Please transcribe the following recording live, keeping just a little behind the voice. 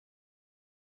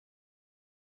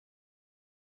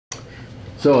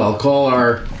So I'll call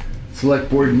our select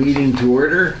board meeting to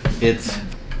order. It's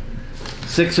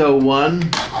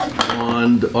 6:01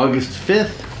 on August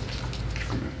 5th,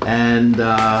 and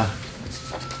our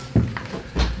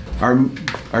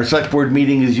select board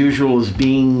meeting, as usual, is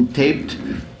being taped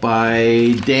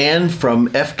by Dan from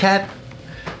FCAT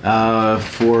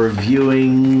for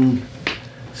viewing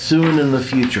soon in the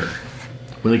future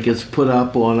when it gets put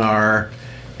up on our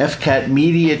FCAT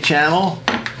media channel.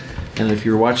 And if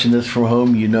you're watching this from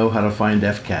home, you know how to find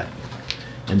FCAT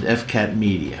and FCAT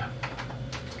media.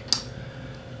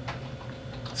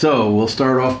 So we'll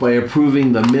start off by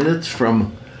approving the minutes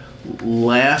from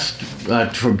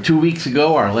from 2 weeks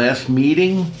ago, our last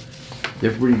meeting.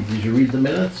 Everybody, did you read the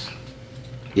minutes?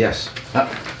 Yes.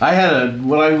 I had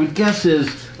what I would guess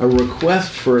is a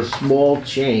request for a small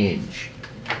change.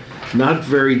 Not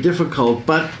very difficult,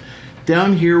 but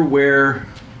down here where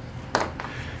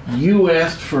you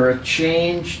asked for a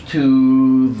change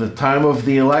to the time of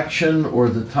the election or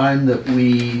the time that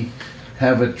we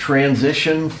have a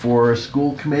transition for a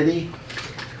school committee.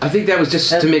 I think that was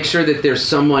just to make sure that there's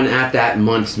someone at that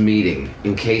month's meeting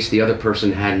in case the other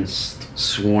person hadn't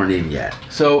sworn in yet.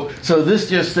 So this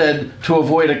just said to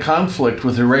avoid a conflict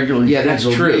with a regularly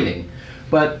scheduled meeting.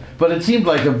 But it seemed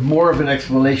like more of an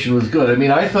explanation was good. I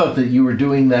mean, I thought that you were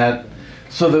doing that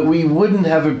so that we wouldn't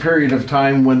have a period of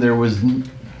time when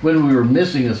we were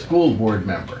missing a school board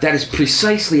member. That is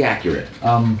precisely accurate.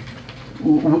 And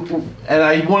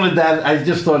I wanted that. I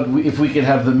just thought if we could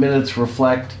have the minutes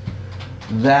reflect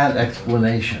that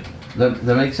explanation. That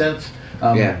make sense?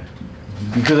 Yeah.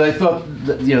 Because I thought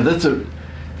that,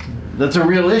 that's a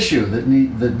real issue that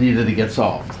needed to get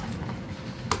solved.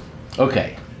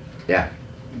 Okay. Yeah.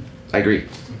 I agree.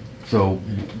 So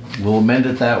we'll amend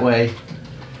it that way.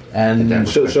 And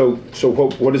So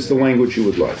what is the language you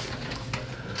would like?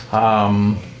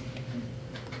 I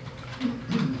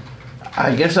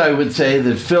guess I would say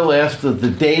that Phil asked that the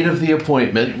date of the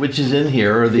appointment, which is in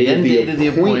here, or the end date of the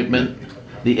appointment,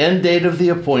 the end date of the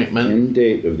appointment. End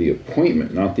date of the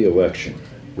appointment, not the election.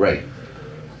 Right.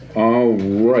 All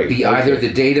right. Be either the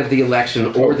date of the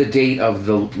election or the date of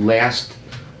the last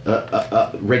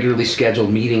regularly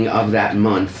scheduled meeting of that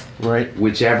month. Right.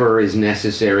 Whichever is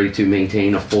necessary to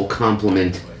maintain a full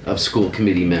complement of school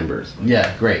committee members.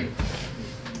 Yeah, great.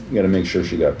 You got to make sure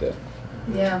she got that.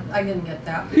 Yeah, I didn't get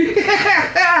that.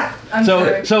 I'm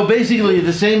sorry. So basically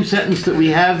the same sentence that we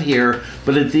have here,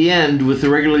 but at the end with the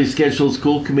regularly scheduled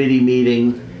school committee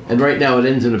meeting, and right now it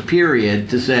ends in a period,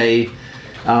 to say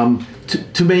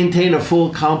to maintain a full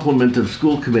complement of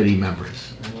school committee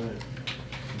members.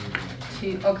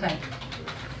 Okay.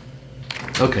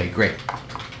 Okay, great.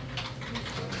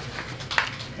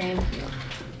 Thank you.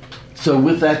 So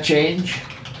with that change,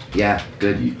 Yeah,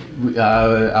 good.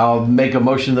 I'll make a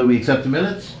motion that we accept the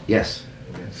minutes. Yes.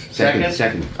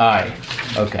 Second. Aye.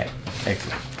 Okay.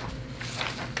 Excellent.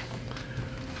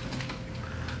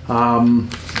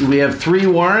 We have 3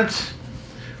 warrants.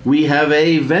 We have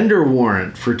a vendor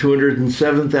warrant for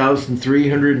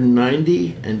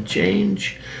 $207,390 and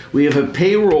change. We have a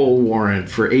payroll warrant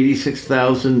for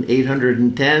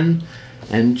 $86,810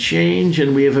 and change,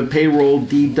 and we have a payroll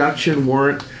deduction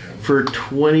warrant for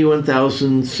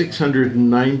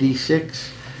 $21,696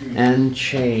 and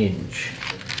change.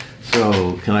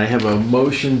 So, can I have a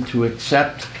motion to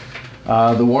accept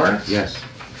the warrants? Yes.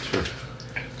 Sure.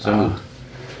 So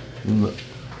moved.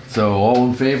 So, all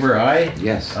in favor, aye?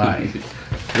 Yes. Aye.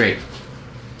 Great.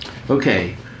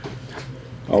 Okay.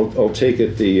 I'll take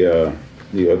it the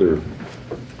other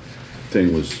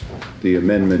thing was the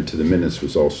amendment to the minutes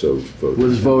was also voted.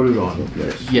 Was voted on.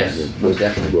 Yes. Most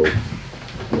definitely.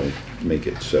 We'll make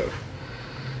it so.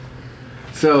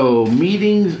 So,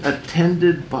 meetings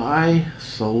attended by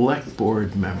select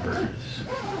board members.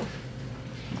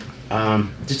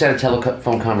 Just had a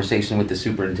telephone conversation with the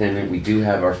superintendent. We do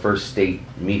have our first state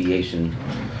mediation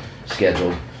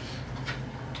scheduled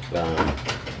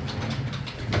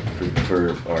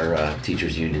for our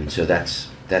teachers union. So that's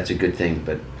a good thing.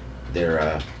 But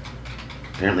they're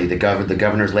apparently the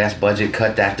governor's last budget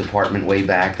cut that department way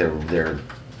back. They're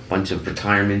bunch of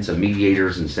retirements of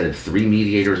mediators. Instead of 3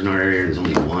 mediators in our area, there's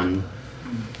only 1.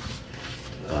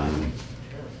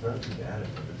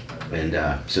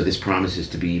 So this promises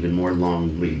to be even more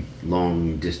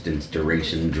long distance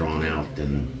duration drawn out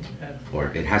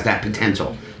or it has that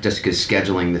potential, just because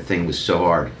scheduling the thing was so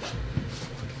hard.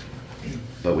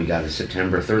 But we got a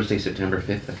Thursday, September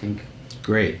 5th, I think.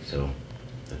 Great. So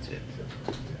that's it.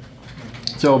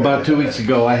 So about 2 weeks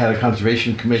ago, I had a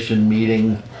Conservation Commission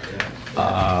meeting.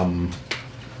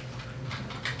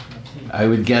 I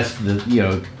would guess that,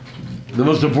 The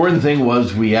most important thing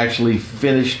was we actually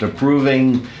finished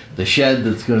approving the shed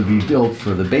that's going to be built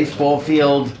for the baseball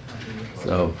field.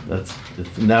 So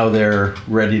now they're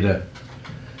ready to.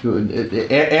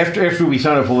 After we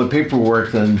sign off all the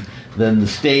paperwork, then the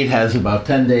state has about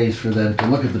 10 days for them to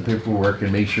look at the paperwork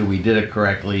and make sure we did it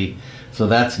correctly. So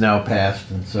that's now passed,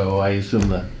 and so I assume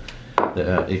that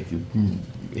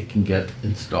it can get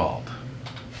installed.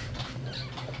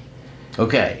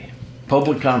 Okay,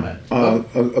 public comment.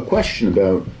 A question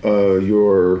about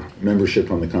your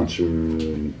membership on the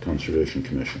Conservation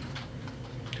Commission.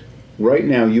 Right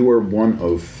now, you are one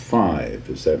of 5.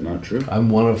 Is that not true? I'm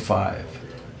one of 5.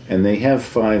 And they have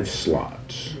 5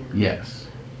 slots. Yes.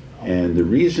 And the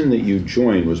reason that you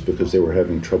joined was because they were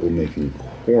having trouble making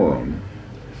quorum.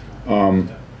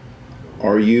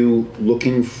 Are you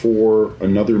looking for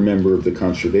another member of the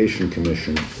Conservation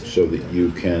Commission so that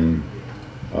you can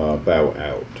bow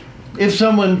out? If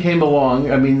someone came along,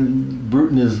 I mean,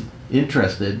 Bruton is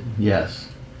interested, yes.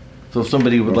 So if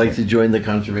somebody would like to join the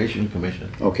Conservation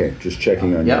Commission. Okay, just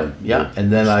checking on your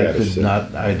and then I status could there.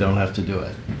 I don't have to do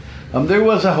it. There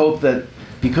was a hope that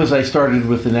because I started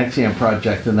with the Nexium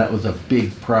project, and that was a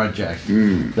big project,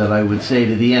 that I would say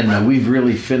to the end, now we've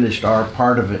really finished our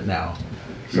part of it now.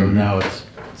 So now it's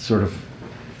sort of,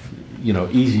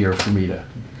 easier for me to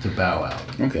bow out.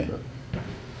 Okay. So,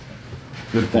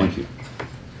 good point. Thank you.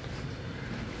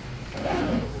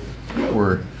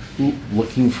 We're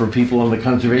looking for people on the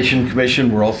Conservation Commission.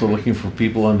 We're also looking for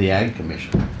people on the Ag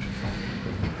Commission.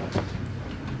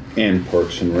 And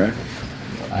Parks and Rec,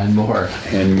 And more.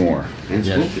 and more. And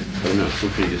Yes. school, oh no, school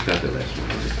committee just got their last one.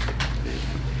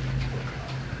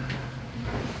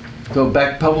 So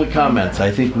back public comments.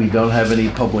 I think we don't have any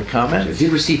public I comments.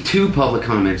 did receive 2 public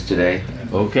comments today.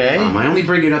 Okay. I only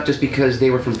bring it up just because they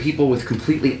were from people with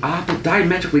completely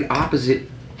diametrically opposite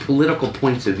political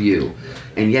points of view,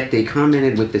 and yet they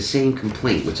commented with the same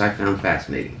complaint, which I found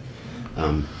fascinating.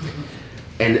 And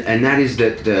that is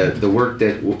that the work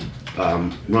that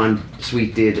Ron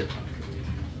Sweet did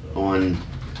on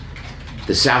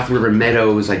the South River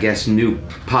Meadows, I guess, new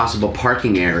possible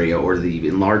parking area, or the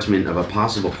enlargement of a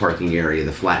possible parking area,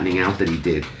 the flattening out that he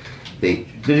did. That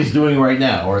he's doing right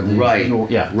now, or right,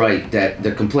 yeah, right. That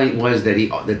the complaint was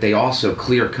that they also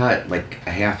clear cut like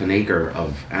a half an acre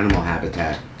of animal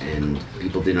habitat, and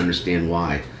people didn't understand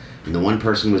why. And the one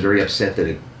person was very upset that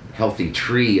a healthy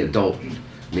tree, adult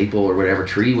maple or whatever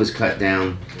tree, was cut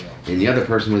down, and the other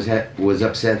person was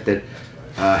upset that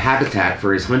habitat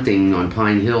for his hunting on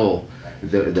Pine Hill,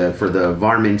 for the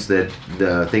varmints, that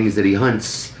the things that he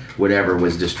hunts, whatever,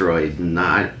 was destroyed.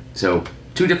 So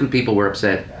 2 different people were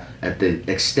upset at the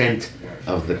extent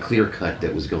of the clear cut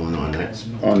that was going on. That's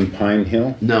On Pine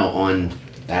Hill?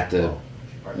 at the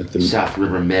At the South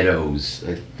River Meadows,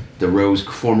 the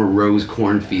former Rose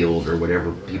cornfield, or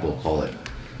whatever people call it.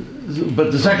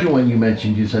 But the second one you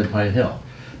mentioned, you said Pine Hill.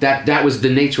 That was the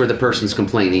nature of the person's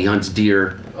complaint. He hunts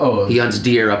deer. Oh. He hunts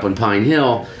deer up on Pine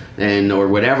Hill, or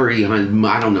whatever he hunts.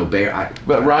 I don't know, bear.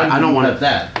 But Ron, I don't want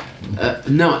that.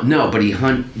 No,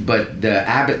 but the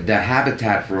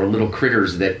habitat for little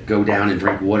critters that go down and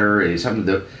drink water is something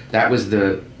that was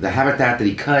the habitat that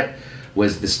he cut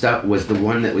was the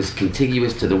one that was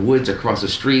contiguous to the woods across the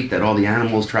street, that all the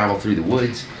animals travel through the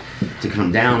woods to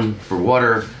come down for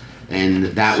water, and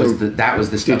that was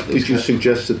the stuff. Did you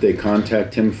suggest that they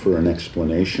contact him for an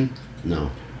explanation?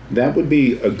 No. That would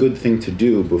be a good thing to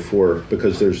do before,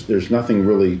 because there's nothing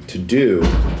really to do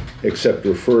except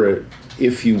refer it.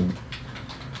 If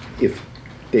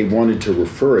they wanted to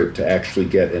refer it to actually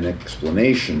get an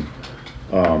explanation,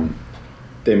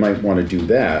 they might want to do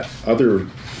that.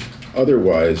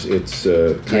 Otherwise, it's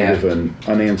kind of an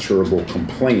unanswerable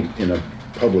complaint in a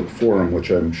public forum,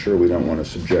 which I'm sure we don't want to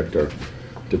subject our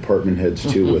department heads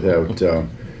to without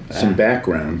some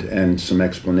background and some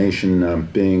explanation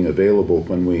being available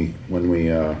when we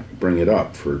bring it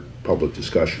up for public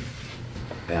discussion.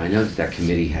 I know that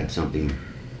committee had something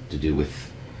to do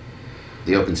with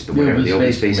the open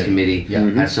space committee. Yeah.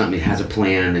 Has something, has a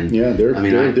plan, and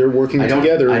they're working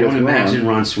together. I don't with imagine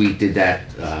Ron. Ron Sweet did that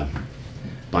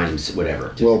by himself,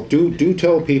 whatever. Well, do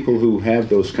tell people who have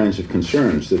those kinds of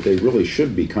concerns that they really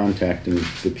should be contacting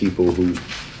the people who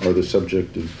are the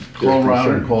subject of their Call Ron or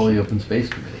concerns. call the Open Space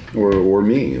Committee. or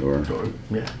me, or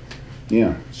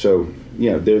Yeah. So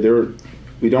they're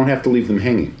we don't have to leave them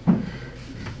hanging.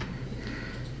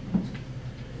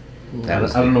 I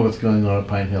don't know what's going on at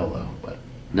Pine Hill though, but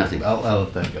Nothing. I'll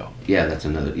let that go. Yeah, that's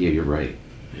another. Yeah, you're right.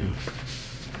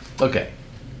 Yeah. Okay.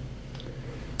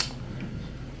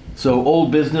 So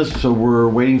old business. So we're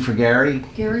waiting for Gary.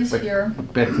 Gary's here.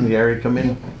 Expecting Gary to come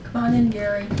in. Come on in,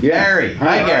 Gary. Gary.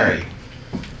 Hi, Gary.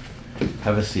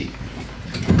 Have a seat.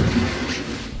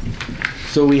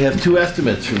 So we have two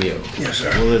estimates from you. Yes,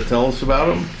 sir. Will you tell us about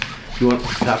them? You want a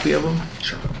copy of them?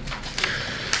 Sure.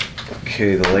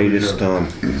 Okay, the latest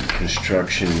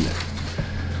construction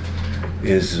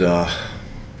is the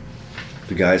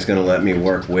guy's gonna let me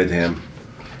work with him,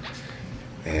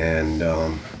 and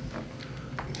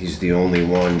he's the only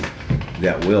one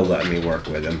that will let me work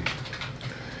with him.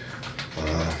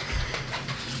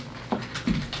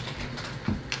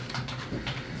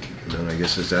 And then I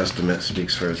guess his estimate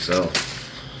speaks for itself.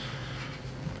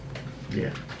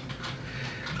 Yeah.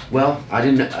 Well, I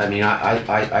didn't. I mean,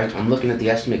 I'm looking at the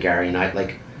estimate, Gary, and I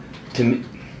like to me.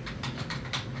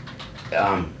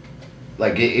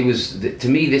 Like it was to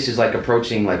me. This is like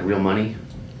approaching like real money.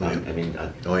 I mean.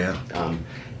 Oh yeah.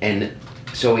 And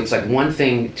so it's like one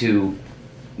thing to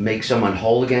make someone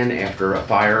whole again after a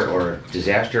fire or a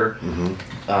disaster,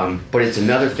 but it's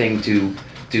another thing to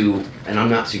do. And I'm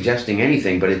not suggesting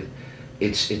anything, but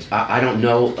it's I don't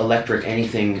know electric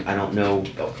anything. I don't know.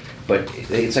 But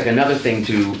it's like another thing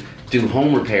to do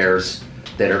home repairs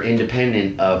that are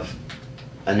independent of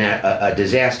a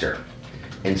disaster.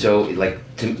 And so, like,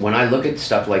 when I look at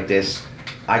stuff like this,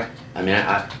 I mean,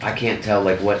 I can't tell,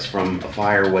 like, what's from a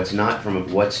fire, what's not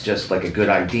from, what's just, like, a good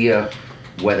idea,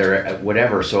 whether,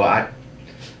 whatever. So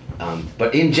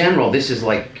but in general, this is,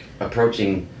 like,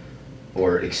 approaching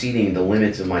or exceeding the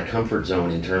limits of my comfort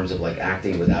zone in terms of, like,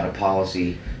 acting without a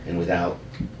policy and without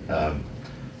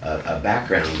a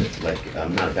background, like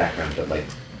not a background, but like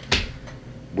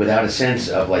without a sense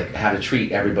of like how to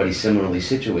treat everybody similarly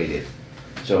situated.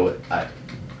 So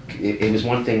it was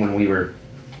one thing when we were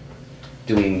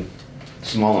doing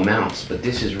small amounts, but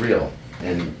this is real,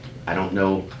 and I don't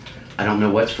know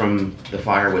what's from the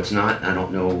fire, what's not. I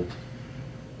don't know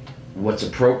what's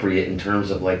appropriate in terms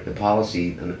of like the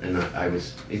policy, and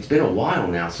it's been a while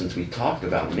now since we talked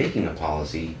about making a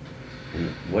policy, and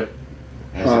what.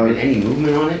 Has there been any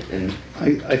movement on it? And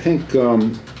I think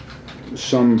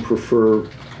some prefer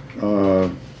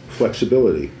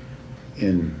flexibility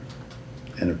in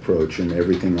an approach and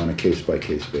everything on a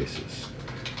case-by-case basis.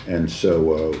 And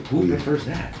so who prefers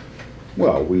that?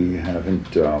 Well, we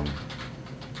haven't.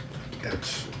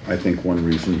 That's I think one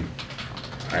reason.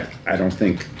 I don't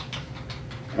think.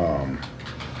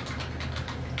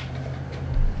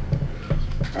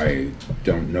 I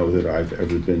don't know that I've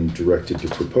ever been directed to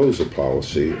propose a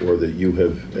policy, or that you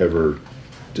have ever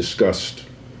discussed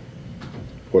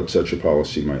what such a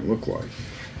policy might look like.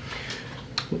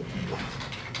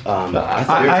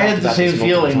 I had the same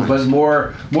feeling, but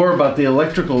more about the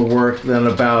electrical work than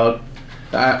about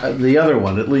the other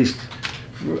one. At least,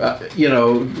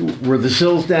 were the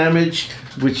sills damaged,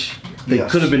 which they Yes.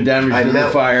 could have been damaged in the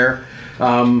fire.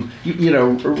 The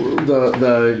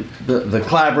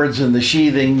clapboards and the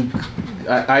sheathing.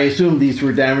 I assume these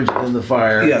were damaged in the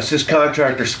fire. Yes, this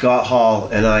contractor, Scott Hall,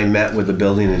 and I met with the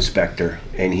building inspector,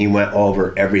 and he went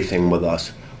over everything with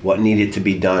us, what needed to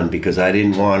be done, because I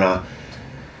didn't want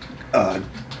to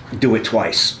do it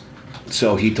twice.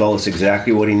 So he told us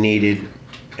exactly what he needed,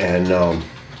 and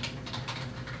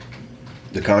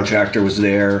the contractor was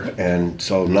there, and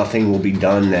so nothing will be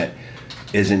done that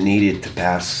isn't needed to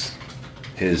pass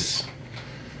his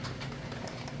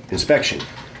inspection.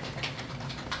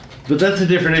 But that's a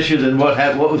different issue than what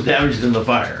was damaged in the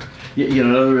fire.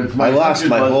 In other words, I lost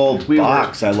my whole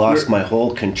box. I lost my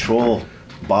whole control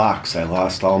box. I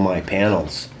lost all my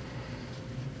panels.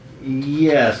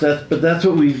 Yes, that's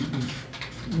what we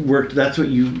worked. That's what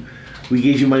we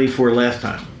gave you money for last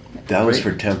time. That was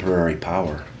right? for temporary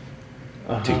power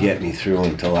to get me through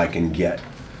until I can get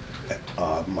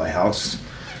my house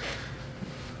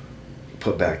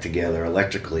put back together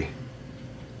electrically.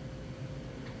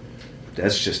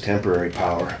 That's just temporary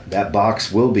power. That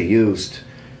box will be used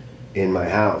in my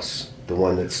house. The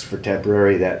one that's for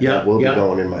temporary, that will be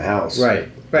going in my house. Right.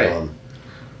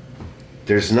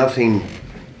 There's nothing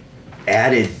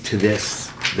added to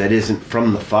this that isn't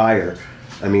from the fire.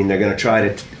 I mean, they're going to try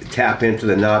to tap into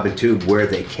the knob and tube where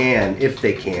they can, if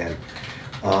they can.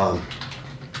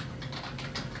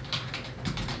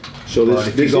 So But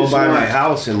if you go by my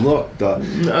house and look, the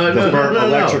burnt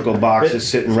electrical box is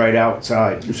sitting right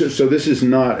outside. So this is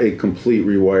not a complete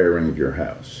rewiring of your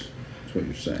house. That's what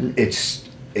you're saying. It's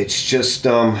just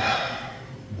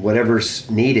whatever's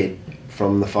needed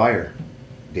from the fire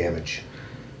damage.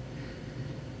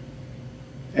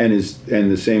 And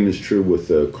the same is true with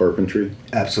the carpentry?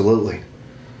 Absolutely.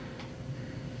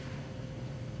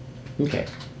 Okay.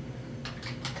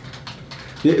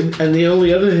 And the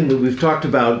only other thing that we've talked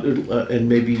about, and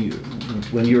maybe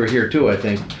when you were here too, I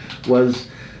think, was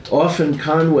often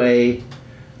Conway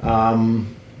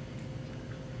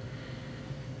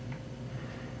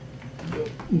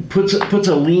puts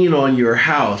a lien on your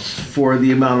house for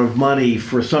the amount of money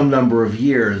for some number of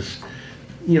years,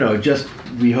 just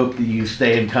we hope that you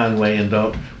stay in Conway and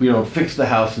we don't fix the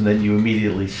house and then you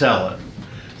immediately sell it.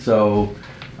 So,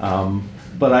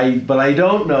 but I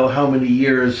don't know how many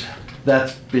years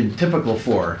that's been typical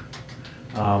for,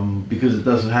 because it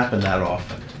doesn't happen that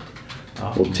often.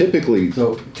 Well, typically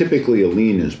a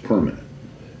lien is permanent.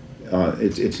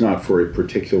 It's not for a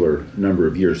particular number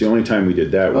of years. The only time we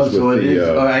did that was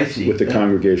I see. with the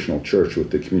Congregational Church with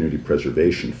the Community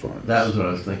Preservation Fund. That was what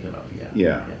I was thinking of. Yeah.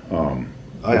 Yeah.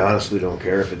 I honestly don't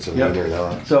care if it's a lien or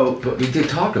not. So, But we did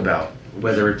talk about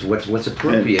whether it's what's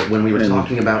appropriate when we were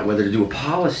talking about whether to do a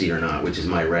policy or not, which is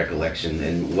my recollection,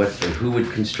 and who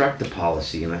would construct the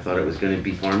policy. And I thought it was going to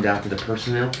be farmed out to the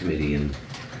personnel committee and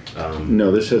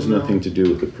No, this has nothing to do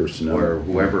with the personnel or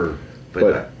whoever.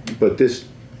 But this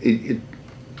it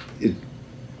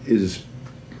is.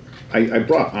 I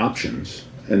brought options,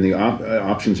 and the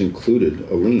options included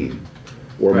a lien,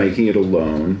 or Right. making it a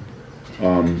loan.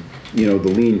 The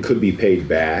lien could be paid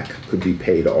back, could be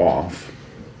paid off,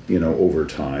 over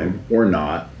time, or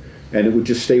not, and it would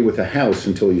just stay with the house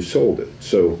until you sold it.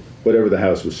 So whatever the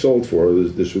house was sold for,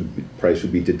 price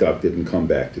would be deducted and come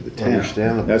back to the town.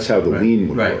 Understandable. That's how the lien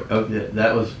would right. work. Oh, yeah,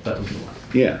 that was the one.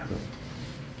 Yeah.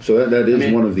 So that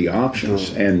is one of the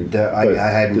options, and I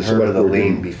hadn't the heard select of the board lien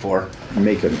didn't before.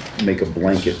 make a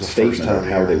blanket This is the first statement of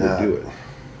time how they hearing would that. do it.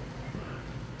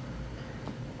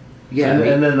 Yeah,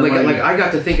 And then the money- like I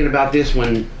got to thinking about this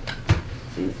when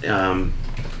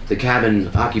the cabin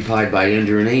occupied by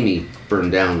Andrew and Amy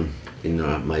burned down in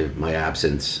my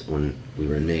absence when we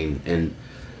were in Maine, and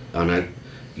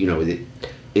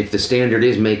if the standard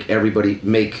is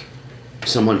make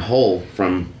someone whole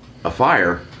from a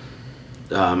fire,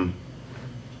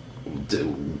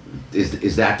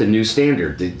 is that the new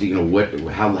standard?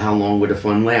 How long would a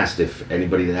fund last if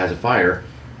anybody that has a fire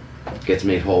gets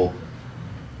made whole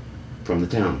from the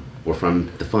town or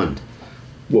from the fund?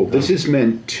 Well, this is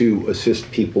meant to assist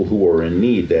people who are in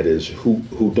need, that is, who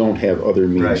don't have other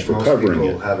means Right, for most covering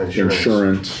people it. have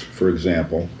insurance. For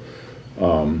example,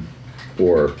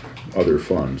 or other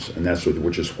funds, and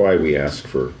which is why we ask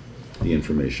for the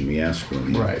information we ask for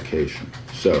in the Right. application.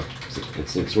 So,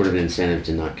 It's sort of an incentive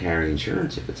to not carry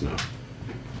insurance if it's not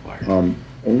required.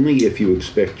 only if you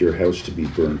expect your house to be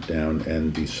burnt down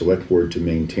and the select board to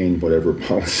maintain whatever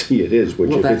policy it is, which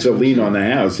Well, if that's it's a what lien on the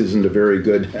house isn't a very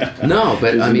good No,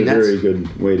 but I isn't mean a very that's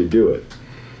good way to do it.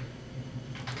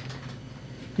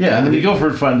 Yeah, and the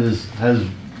Guilford Fund has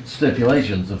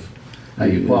stipulations of how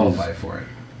you qualify for it.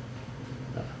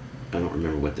 I don't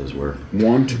remember what those were.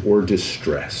 Want or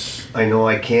distress. I know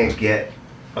I can't get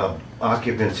a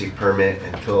occupancy permit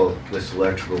until this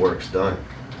electrical work's done.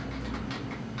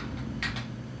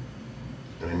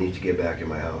 And I need to get back in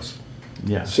my house.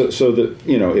 Yeah. So that,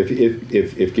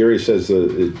 if Gary says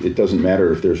that it doesn't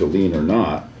matter if there's a lien or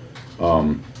not,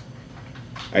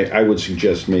 I would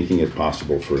suggest making it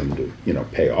possible for him to,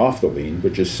 pay off the lien,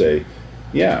 but just say,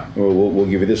 yeah, we'll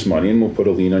give you this money and we'll put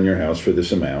a lien on your house for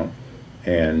this amount,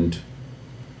 and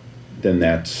then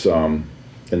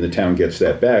then the town gets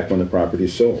that back when the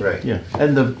property's sold. Right. Yeah,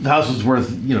 and the house is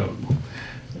worth,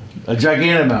 a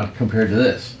gigantic amount compared to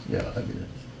this. Yeah, I mean,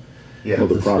 Yeah. Well,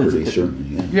 the It's- property it's-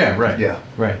 certainly, yeah. yeah, right. Yeah.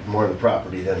 Right. More the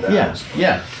property than the Yeah, house.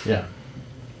 yeah, yeah.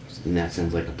 And that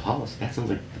sounds like a policy. That sounds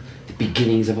like the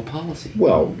beginnings of a policy.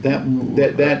 Well,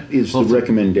 that is the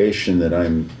recommendation that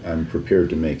I'm prepared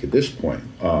to make at this point.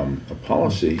 A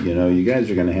policy, you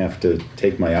guys are going to have to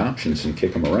take my options and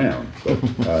kick them around, but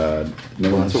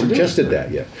no one that's what we're doing. suggested that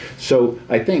yet. So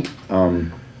I think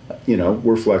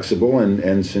we're flexible,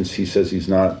 and since he says he's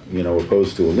not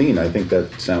opposed to a lien, I think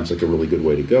that sounds like a really good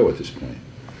way to go at this point.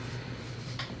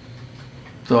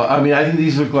 So, I mean, I think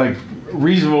these look like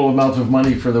reasonable amounts of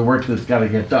money for the work that's got to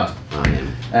get done. I am.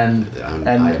 And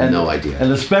I have no idea.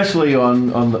 And especially on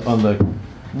the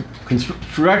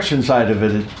construction side of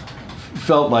it, it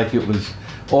felt like it was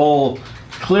all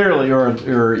clearly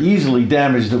or easily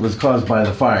damage that was caused by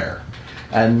the fire.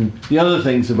 And the other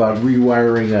things about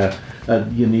rewiring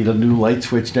you need a new light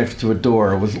switch next to a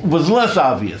door was less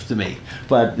obvious to me,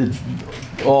 but it's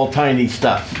all tiny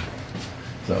stuff.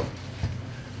 So.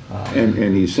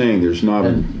 And he's saying there's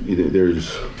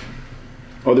there's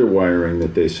other wiring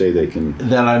that they say they can.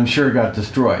 That I'm sure got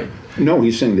destroyed. No,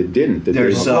 he's saying that didn't. That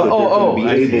There's, they're gonna be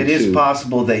able it is to-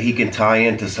 possible that he can tie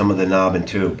into some of the knob and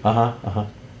tube. Uh-huh.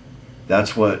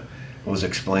 That's what was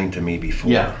explained to me before.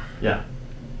 Yeah.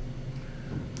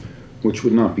 which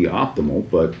would not be optimal,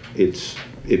 but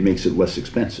it makes it less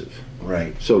expensive.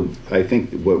 Right. So I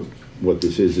think what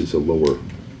this is a lower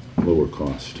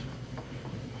cost.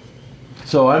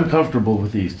 So I'm comfortable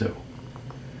with these two.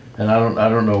 And I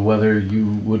don't know whether you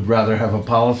would rather have a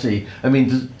policy. I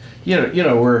mean,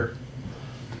 we're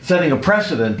setting a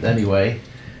precedent anyway,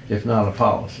 if not a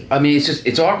policy. I mean,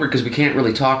 it's awkward because we can't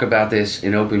really talk about this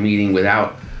in open meeting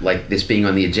without like this being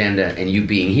on the agenda and you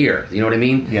being here. You know what I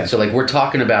mean? Yeah. So like we're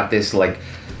talking about this like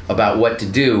about what to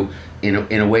do in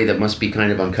a way that must be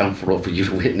kind of uncomfortable for you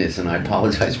to witness, and I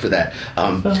apologize for that.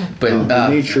 But The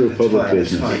nature of public fine,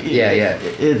 it's business. fine. yeah.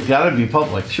 It's got to be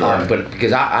public, sure. But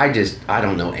because I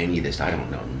don't know any of this. I don't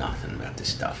know nothing about this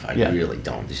stuff. I Yeah. really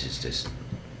don't. This is just.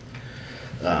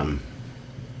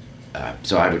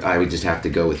 So I would just have to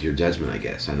go with your judgment, I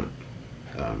guess. I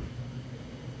don't.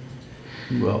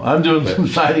 Well, I'm doing some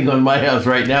siding on my house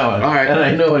right now, and, All right. and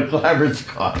I know what clapboards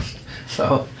cost.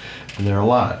 So, and they're a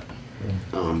lot.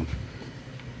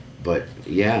 But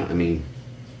yeah, I mean,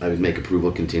 I would make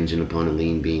approval contingent upon a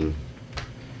lien being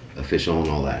official and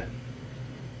all that.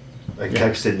 I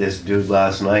texted this dude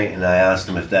last night and I asked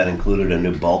him if that included a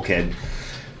new bulkhead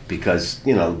because,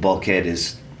 the bulkhead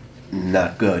is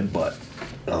not good, but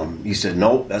he said,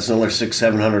 nope, that's another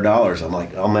 $600-700. I'm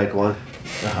like, I'll make one.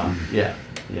 Yeah.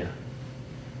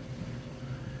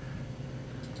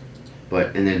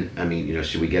 But, and then, I mean,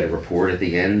 should we get a report at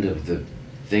the end of the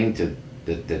thing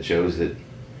that shows that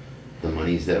the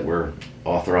monies that were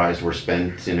authorized were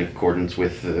spent in accordance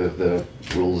with the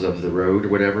rules of the road or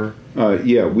whatever?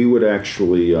 Yeah, we would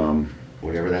actually,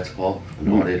 Whatever that's called,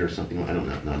 an audit or something, I don't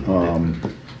know. Not an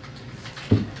audit.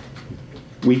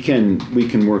 we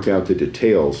can work out the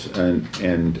details,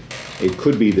 and it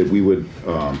could be that we would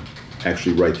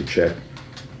actually write the check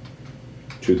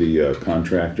to the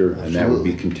contractor, and that would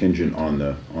be contingent on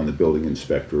the building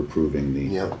inspector approving the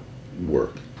Yep.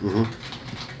 work. Mm-hmm.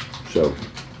 So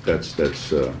that's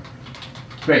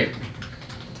Great.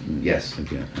 Yes.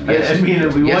 again. I mean,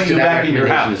 we Yes want to you that back in your recommendation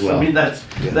house. as well. I mean,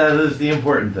 that is the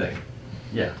important thing.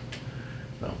 Yeah.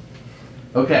 So,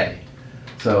 okay.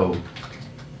 So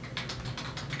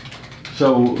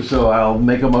I'll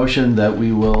make a motion that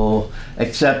we will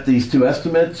accept these two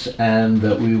estimates and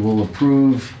that we will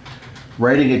approve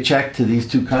writing a check to these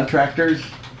two contractors.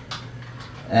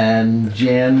 And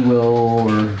Jan will,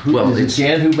 or who, Well, is it it's-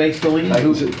 Jan who makes the lien?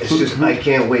 It's just, I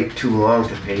can't wait too long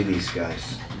to pay these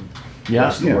guys. Yeah,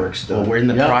 Once the work's Well, done. we're in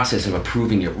the Yeah. process of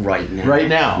approving it right now. right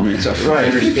now. So, I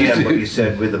understand what you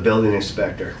said with the building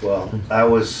inspector. Well, I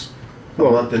was a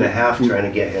Well, month and a half trying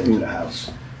to get him to the house.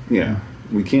 Yeah,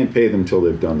 we can't pay them till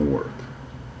they've done the work.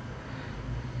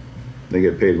 They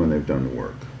get paid when they've done the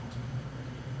work.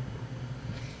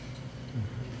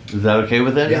 Is that okay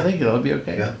with that? Yeah. You think that'll be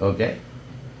okay? Yeah. Okay.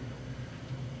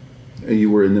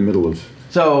 You were in the middle of,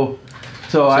 So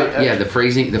I yeah, the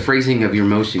phrasing of your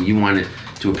motion, you wanted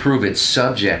to approve it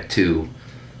subject to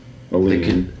a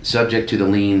lien subject to the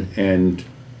lien. and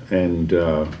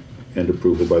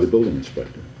approval by the building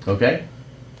inspector. okay.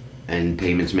 And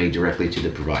payments made directly to the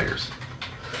providers.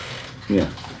 Yeah,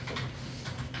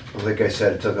 Like I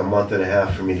said, it took a month and a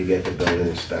half for me to get the building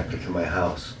inspector to my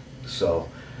house. So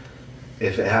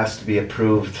if it has to be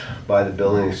approved by the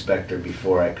building inspector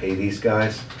before I pay these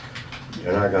guys,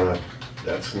 they're not gonna,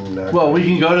 that's not. Well, we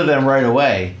can go to them right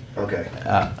away. Okay.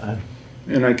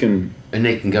 and I can And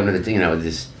they can come to the,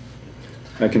 this,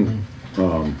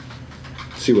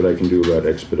 see what I can do about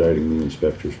expediting the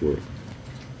inspector's work.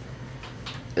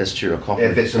 that's true. A call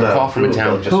If it's from, a not call from a approved,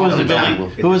 town. they'll just Who was come the back.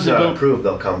 building- If who was it's the not buil- approved,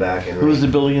 they'll come back and. Who was the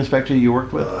building inspector you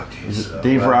worked with? Oh, Is geez, it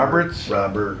Dave Roberts?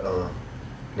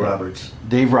 Roberts.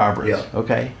 Dave Roberts. Yeah.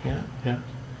 Okay. Yeah.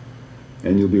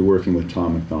 And you'll be working with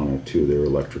Tom McDonald too, their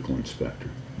electrical inspector.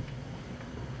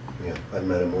 Yeah, I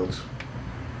met him once.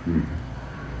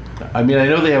 I mean, I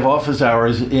know they have office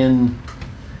hours at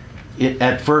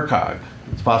FERCog.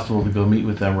 It's possible to go meet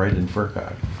with them right in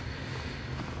FERCog.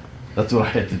 That's what I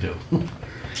had to do.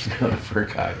 Go to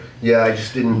FERCog. Yeah, I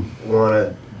just didn't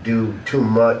wanna do too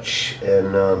much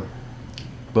and,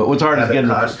 But what's hard is have it getting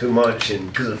cost too much, and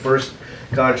because the first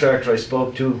contractor I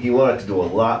spoke to, he wanted to do a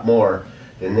lot more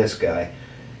than this guy.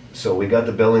 So we got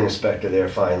the building inspector there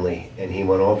finally, and he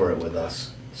went over it with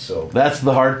us. So, that's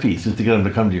the hard piece, is to get them to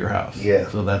come to your house. Yeah.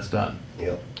 So that's done.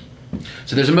 yeah.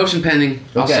 So there's a motion pending.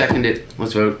 I'll Okay. second it.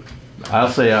 Let's vote. I'll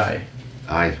say aye.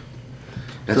 Aye.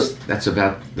 That's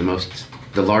about the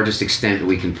largest extent that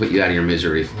we can put you out of your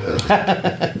misery.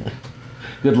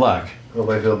 Good luck. Hope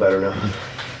I feel better now.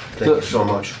 Thank you so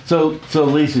much. So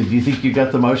Lisa, do you think you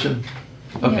got the motion?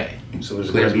 Okay. So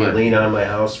there's Clear gonna as be a mud. lien on my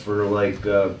house for like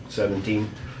 17?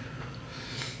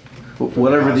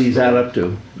 Whatever these add up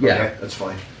to. Okay, that's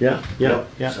fine. Yeah.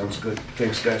 Sounds good.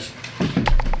 Thanks, guys.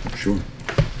 Sure.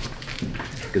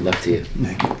 Good luck to you.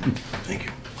 Thank you.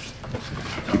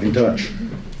 Keep in touch.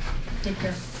 Take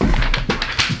care.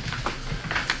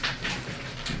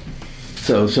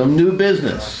 So, some new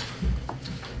business.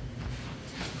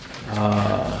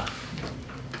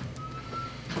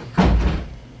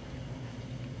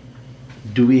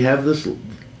 Do we have this?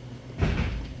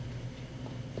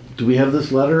 Do we have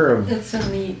this letter of It's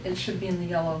in the, it should be in the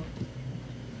yellow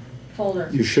folder.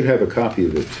 You should have a copy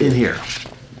of it too. in here?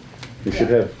 You should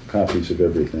have copies of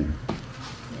everything.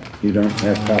 You don't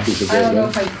have copies of I don't know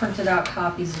everything? if I printed out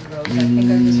copies of those. I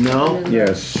think I just No. put it in.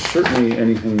 Yes, certainly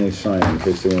anything they sign in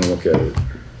case they want to look at it.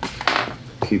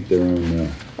 Keep their own,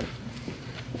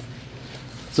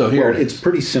 So here well, it it's is.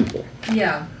 pretty simple.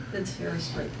 Yeah, it's very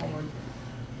straightforward.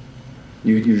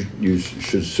 You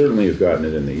should certainly have gotten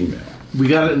it in the email. We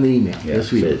got it in the email. Yeah,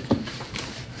 Yes, we so- did.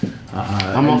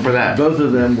 I'm all for that. Both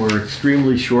of them were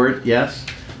extremely short. Yes.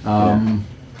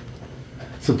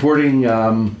 Supporting.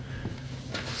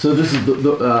 So this is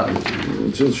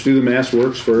So let's do the Mass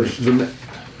Works first. I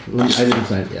didn't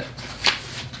sign it yet.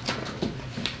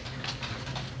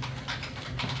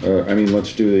 I mean,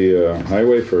 let's do the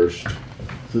highway first.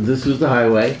 So this was the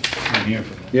highway. I'm here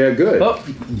for that. Yeah, good. Oh,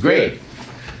 great.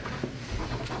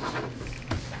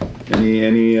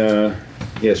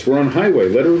 Yes, we're on highway.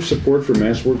 Letter of support for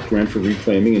Mass Works grant for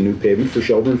reclaiming a new pavement for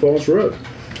Shelburne Falls Road.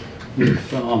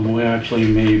 We actually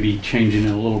may be changing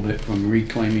it a little bit from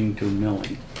reclaiming to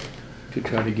milling to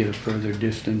try to get a further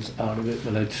distance out of it,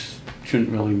 but that shouldn't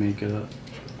really make a,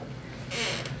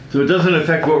 So it doesn't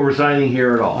affect what we're signing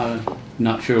here at all.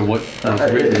 not sure what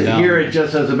was written down. Here it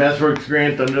just says a MassWorks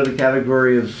grant under the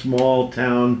category of small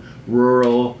town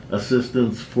rural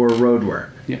assistance for road work.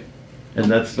 Yeah, And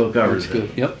that still covers that's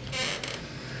it. good, yep,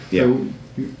 So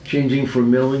changing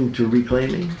from milling to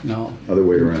reclaiming? no. Other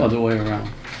way around. Other way around.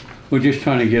 We're just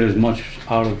trying to get as much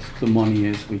out of the money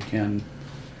as we can,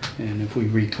 and if we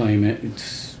reclaim it,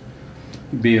 it's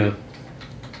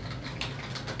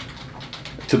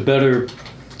a better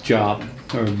job,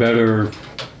 or better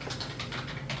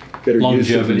Better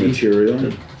use of the longevity.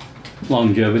 material.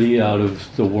 longevity out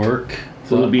of the work.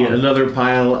 So there'll be another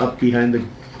pile up behind the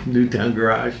Newtown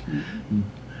garage?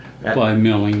 By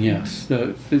milling, yes.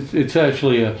 It's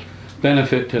actually a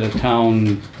benefit to the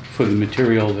town for the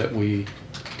material that we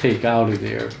take out of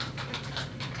there.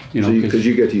 You know, Because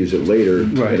you get to use it later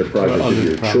Right, in a project for of other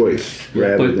your projects. choice,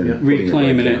 rather but than putting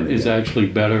reclaiming it right down it is again. actually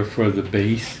better for the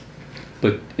base,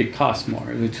 but it costs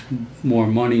more. It's more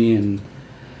money, and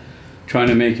trying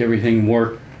to make everything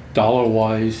work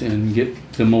dollar-wise and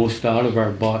get the most out of our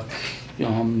buck.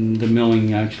 The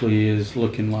milling actually is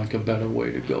looking like a better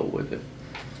way to go with it.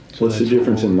 So What's the that's what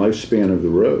difference in lifespan of the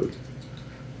road?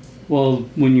 Well,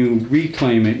 when you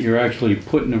reclaim it, you're actually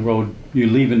putting the road, you're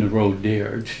leaving the road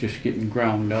there, it's just getting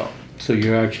ground up. So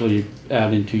you're actually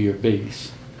adding to your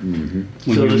base. Mm-hmm.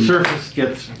 When So the you- surface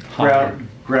gets Higher.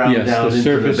 ground Yes, down the into the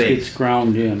surface gets base?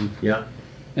 ground in, Yeah.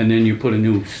 and then you put a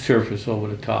new surface over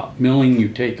the top. Milling, you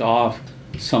take off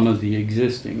some of the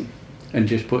existing and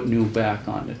just put new back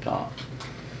on the top.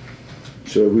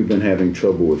 So have we been having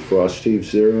trouble with frost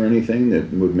heaves there or anything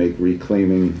that would make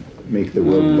reclaiming, make the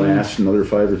road last another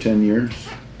 5 or 10 years?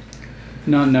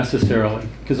 Not necessarily,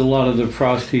 because a lot of the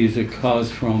frost heaves are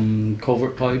caused from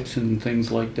culvert pipes and things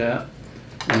like that.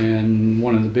 And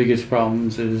one of the biggest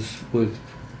problems is with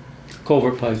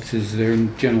culvert pipes is they're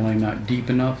generally not deep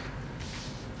enough,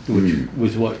 which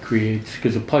was what creates,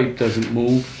 because a pipe doesn't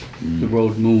move, the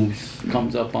road moves,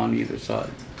 comes up on either side.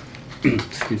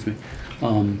 Excuse me.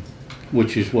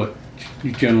 Which is what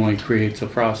generally creates a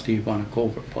frost heave on a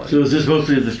culvert pipe. So is this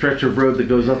mostly the stretch of road that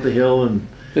goes up the hill and?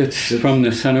 It's from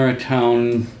the center of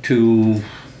town to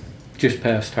just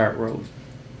past Hart Road.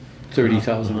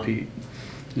 30,000 feet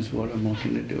is what I'm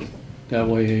looking to do. That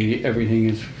way, everything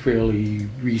is fairly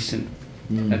recent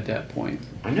at that point.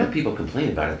 I know people complain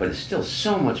about it, but it's still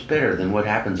so much better than what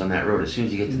happens on that road as soon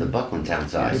as you get to the Buckland town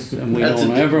side. And we That's a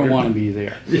don't ever different- want to be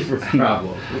there. Different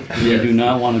problem. We do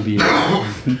not want to be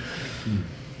there.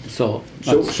 So,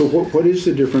 So what is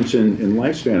the difference in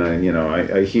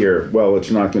lifespan? I hear, well, it's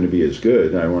not going to be as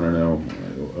good. I want to know.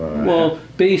 well,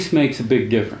 base makes a big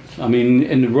difference. I mean,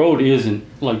 and the road isn't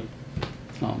like,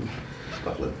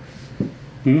 Buckland.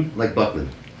 Hmm? Like Buckland.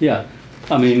 yeah,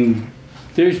 I mean,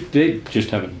 they just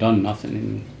haven't done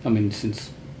nothing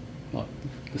since, what,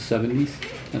 the 70s,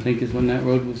 I think is when that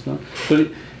road was done. But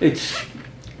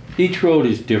each road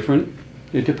is different.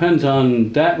 It depends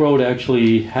on, that road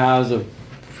actually has a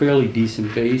fairly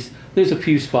decent base. There's a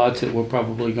few spots that we're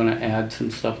probably gonna add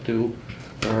some stuff to,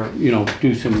 or,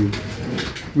 do some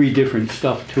different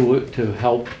stuff to it to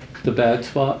help the bad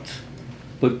spots.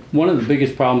 But one of the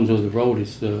biggest problems with the road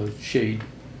is the shade.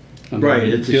 I mean, Right,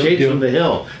 it's a shade from the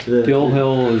hill. Dill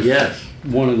Hill is Yes.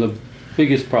 one of the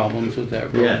biggest problems with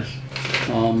that road. Yes.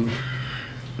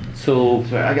 So,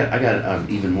 Sorry, I got an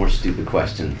even more stupid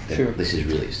question. Sure. This is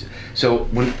really stupid. So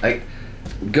when I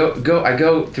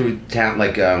go through town,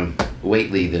 like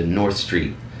Whately, the North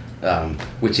Street,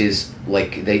 which is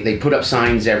like they put up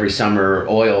signs every summer,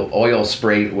 oil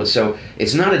sprayed. So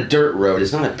it's not a dirt road,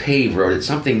 it's not a paved road, it's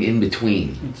something in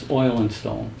between, it's oil and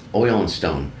stone. oil and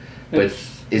stone. But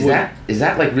It's is wood.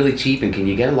 that like really cheap? And can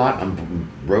you get a lot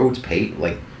of roads paved,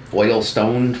 like oil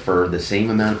stoned, for the same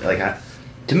amount? Like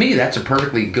to me, that's a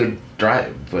perfectly good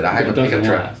drive. But I It haven't picked up doesn't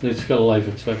truck. last. It's got a life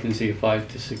expectancy of 5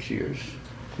 to 6 years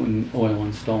when oil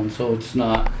and stone. So it's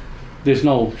not, there's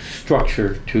no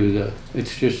structure to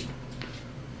it's just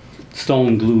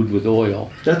stone glued with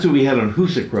oil. That's what we had on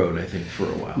Hoosick Road, I think, for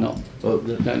a while. No, Oh,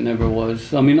 that never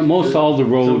was. I mean, most all the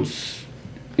roads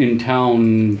in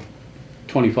town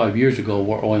 25 years ago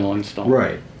were oil and stone.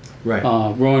 right, right.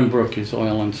 Rowanbrook is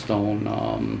oil and stone.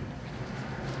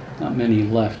 Not many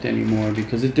left anymore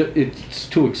because it's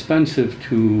too expensive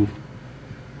to.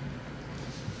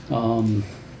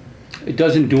 It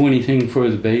doesn't do anything for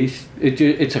the base.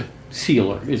 It's a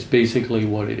sealer. It's basically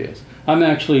what it is. I'm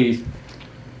actually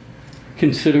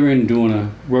considering doing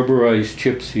a rubberized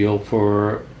chip seal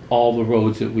for all the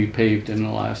roads that we paved in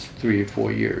the last 3 or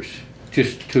 4 years,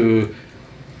 just to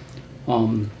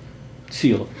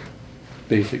seal it,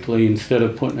 basically, instead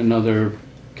of putting another,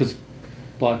 because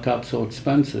blacktop's so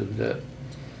expensive that,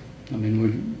 I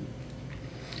mean,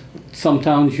 some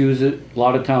towns use it, a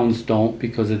lot of towns don't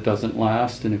because it doesn't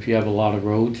last, and if you have a lot of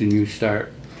roads and you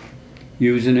start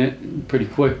using it pretty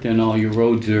quick, then all your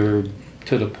roads are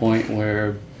to the point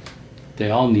where they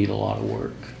all need a lot of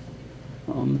work.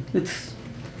 It's,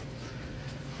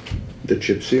 The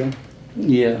chip seal?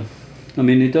 yeah, I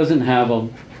mean, it doesn't have a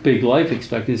big life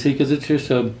expectancy because it's just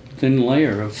a thin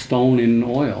layer of stone and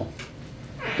oil.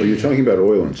 Oh, you're talking about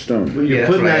oil and stone. You're Yeah,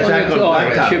 putting that's that what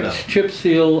back on Oh, blacktop, chip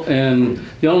seal, and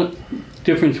the only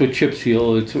difference with chip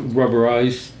seal, it's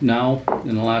rubberized now.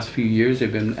 In the last few years,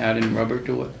 they've been adding rubber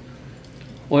to it.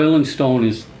 Oil and stone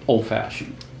is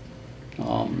old-fashioned.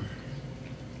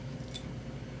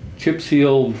 Chip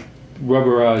seal,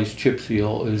 rubberized chip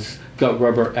seal, is got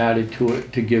rubber added to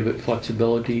it to give it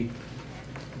flexibility.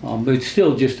 But it's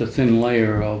still just a thin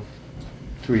layer of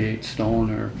 3/8 stone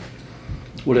or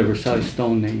whatever size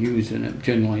stone they use in it.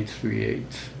 Generally, it's 3/8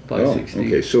 by Oh, 16.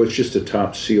 okay, so it's just a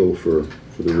top seal for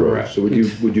the road. Correct. So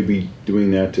would you be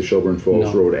doing that to Shelburne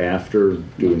Falls No. Road after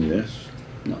doing this?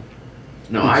 No.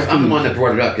 No, I'm the one that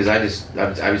brought it up because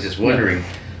I was just wondering.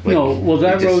 Like, No, well, it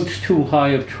that just- road's too high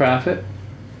of traffic.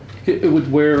 It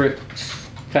would wear it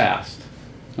fast.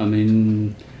 I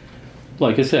mean,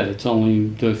 like I said, it's only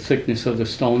the thickness of the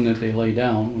stone that they lay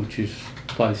down, which is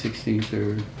 5/16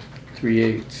 or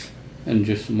 3/8, and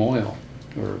just some oil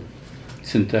or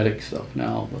synthetic stuff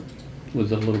now, but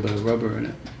with a little bit of rubber in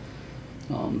it.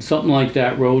 Something like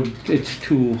that road, it's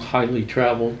too highly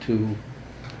traveled to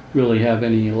really have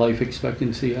any life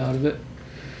expectancy out of it.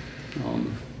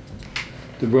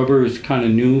 The rubber is kind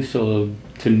of new, so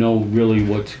to know really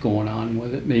what's going on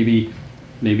with it, maybe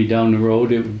down the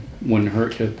road it wouldn't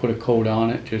hurt to put a coat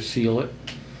on it to seal it.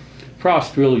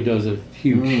 Frost really does a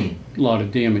huge lot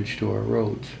of damage to our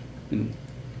roads, and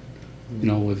you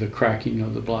know, with the cracking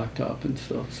of the blacktop and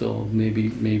stuff. So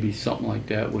maybe something like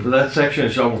that would. So that section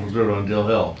of Shelburne Road on Dill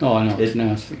Hill. Oh, I know, it's It-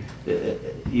 nasty.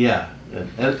 Yeah, and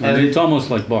And it's almost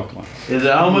like Buckland. it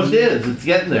almost is. It's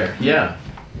getting there. Yeah.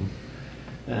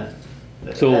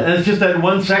 So- and it's just that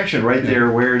one section right there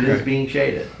where it is Right. being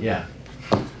shaded. Yeah.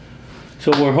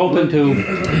 So we're hoping to.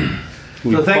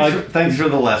 we So applied- thanks for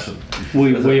the lesson.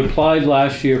 We applied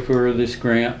last year for this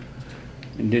grant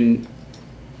and didn't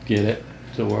get it,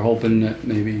 so we're hoping that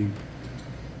maybe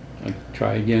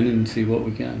try again and see what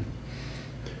we can.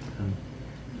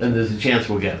 And there's a chance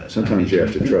we'll get it. Sometimes you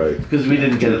have to try Because we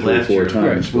didn't get it 3 or last 4 year.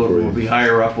 times We'll, before we'll be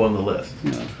higher up on the list.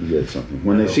 Yeah, you get something.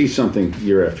 When they see something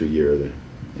year after year,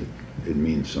 it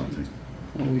means something.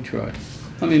 well, we tried.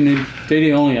 I mean,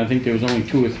 they only, I think there was only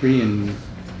 2 or 3 in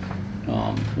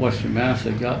Western Mass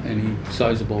that got any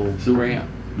sizable So- grant.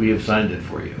 We have signed it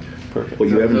for you. Perfect. Well,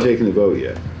 you haven't taken the vote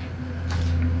yet.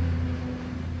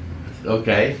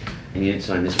 Okay. And you didn't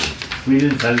sign this one. We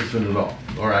didn't sign this one at all.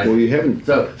 All right. Well, you haven't.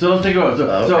 So let's take a vote.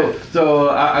 Okay. So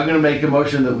I'm going to make a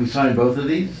motion that we sign both of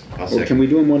these. I'll Oh, second. can we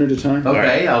do them one at a time?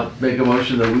 Okay, I'll make a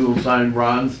motion that we will sign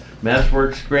Ron's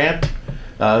MassWorks grant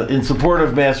in support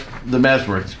of the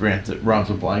MassWorks grant that Ron's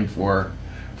applying for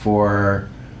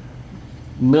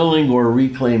milling or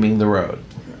reclaiming the road,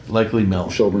 likely milling.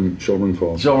 Shelburne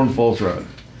Falls. Shelburne Falls Road.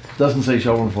 Doesn't say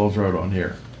Shelburne Falls Road on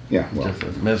here. Yeah, well, Just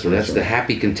says MassWorks. So that's the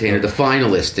happy container, the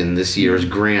finalist in this year's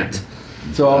grant.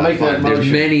 So I'll make that fund. There's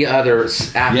motion. many other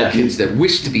applicants that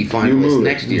wish to be You finalists moved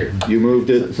next it. year. You moved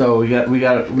it. So we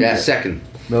got. Yeah, second.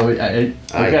 No,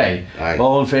 okay. Aye.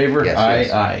 All in favor? Yes, Aye,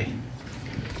 yes. aye.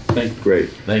 Great.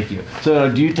 Thank you. So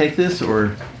do you take this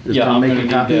or just Yeah, I'm make gonna a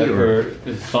need copy? that Or? for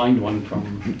a signed one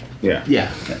from, Yeah.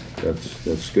 Yeah.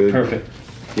 That's good. perfect.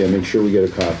 Yeah, make sure we get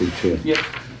a copy too. Yep.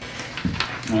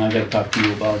 And I gotta talk to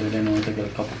you about it, anyways, I got a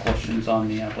couple questions on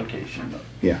the application, but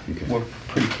Yeah, okay. we're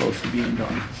pretty close to being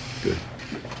done. Good.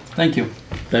 Thank you.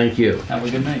 Thank you. Have a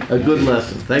good night. A good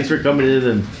lesson. Thanks for coming in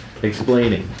and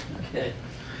explaining. Okay.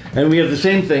 And we have the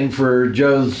same thing for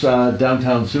Joe's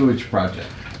downtown sewage project.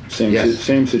 Same,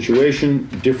 same situation,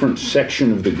 different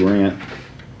section of the grant.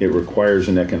 It requires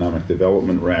an economic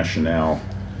development rationale.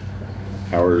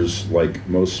 Ours, like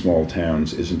most small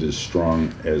towns, isn't as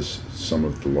strong as some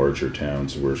of the larger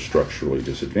towns. We're structurally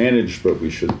disadvantaged, but we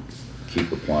should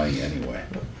keep applying anyway.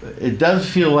 It does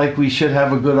feel like we should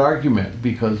have a good argument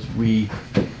because we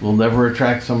will never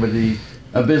attract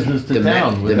a business to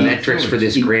town. The without metrics for sewage.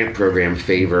 this grant program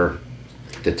favor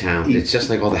the town. It's just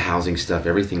like all the housing stuff,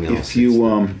 everything else. If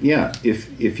you,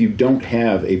 if you don't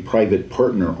have a private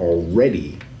partner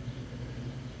already,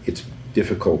 it's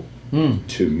difficult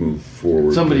to move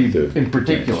forward. Somebody with the in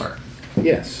particular.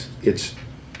 Yes, it's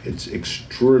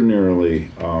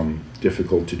extraordinarily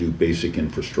difficult to do basic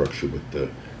infrastructure with the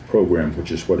program,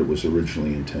 which is what it was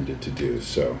originally intended to do.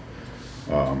 So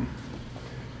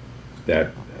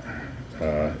that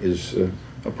is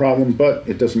a problem, but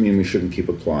it doesn't mean we shouldn't keep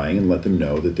applying and let them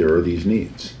know that there are these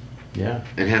needs. Yeah,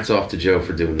 And hats off to Joe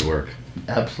for doing the work.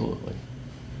 absolutely.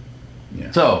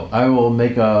 Yeah. So I will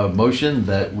make a motion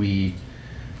that we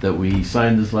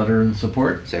sign this letter in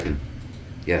support. Second.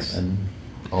 Yes. And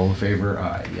all in favor?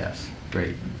 Aye. Yes.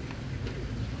 Great.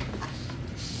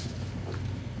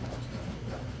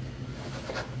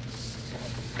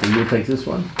 And you'll take this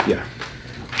one? Yeah.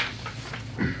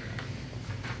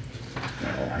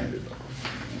 I'll hand it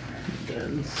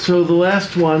over. So the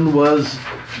last one was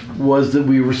that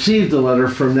we received a letter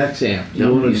from Nexamp.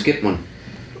 No, you skipped one.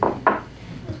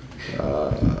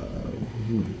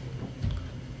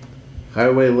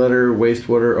 Highway letter,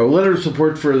 wastewater, letter of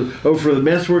support for the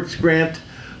MassWorks grant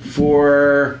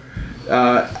for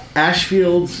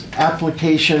Ashfield's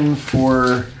application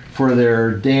for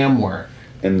their dam work.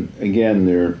 And again,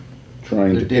 they're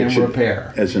trying The to dam pitch it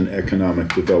repair. as an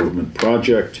economic development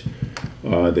project.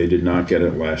 They did not get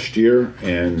it last year,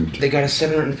 and They got a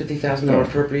 $750,000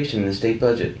 appropriation in the state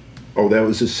budget. oh, that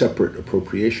was a separate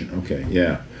appropriation. Okay,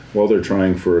 yeah. Well, they're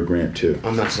trying for a grant too.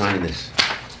 I'm not signing this.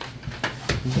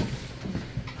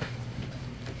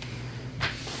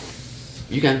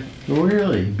 You can.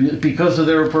 Really? Because of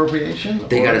their appropriation?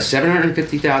 They got Or- a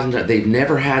 $750,000. They've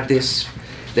never had this.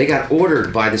 They got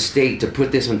ordered by the state to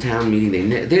put this on town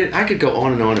meeting. I could go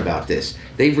on and on about this.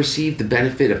 They've received the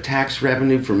benefit of tax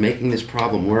revenue for making this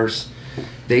problem worse.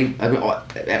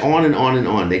 On and on and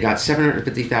on. They got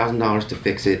 $750,000 to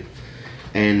fix it,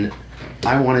 and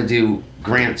I want to do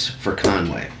grants for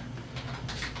Conway,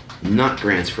 not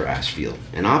grants for Ashfield.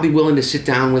 And I'll be willing to sit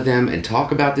down with them and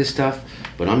talk about this stuff,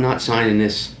 but I'm not signing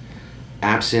this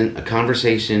absent a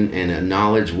conversation and a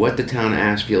knowledge what the town of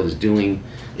Ashfield is doing.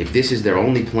 If this is their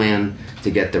only plan to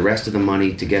get the rest of the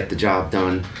money to get the job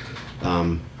done,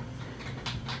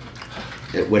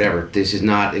 whatever. This is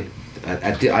not.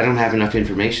 I don't have enough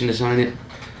information to sign it.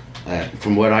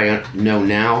 From what I know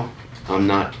now, I'm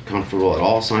not comfortable at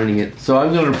all signing it. So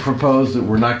I'm going to propose that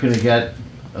we're not going to get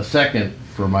a second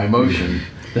for my motion,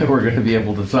 that we're going to be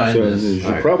able to sign So this. you should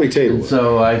Alright. probably table And it.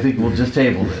 so I think we'll just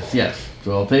table this, yes.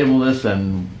 So I'll table this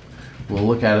and we'll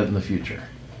look at it in the future.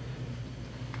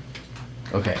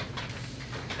 Okay.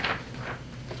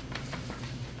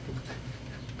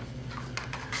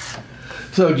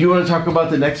 So do you want to talk about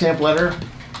the Nexamp letter?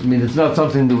 I mean, it's not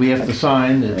something that we have to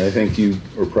sign. I It's, think you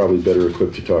are probably better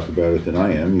equipped to talk about it than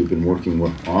I am. You've been working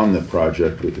on the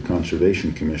project with the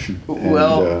Conservation Commission.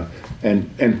 Well-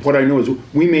 And what I know is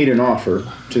we made an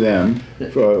offer to them,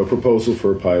 a proposal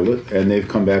for a pilot, and they've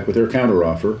come back with their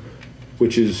counteroffer,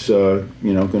 which is, going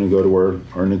to go to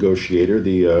our negotiator,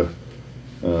 the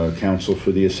counsel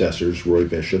for the assessors, Roy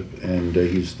Bishop, and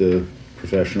he's the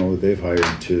professional that they've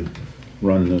hired to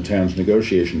run the town's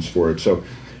negotiations for it. So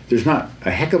there's not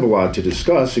a heck of a lot to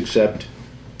discuss, except,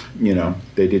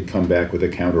 they did come back with a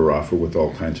counteroffer with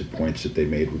all kinds of points that they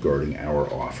made regarding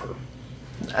our offer.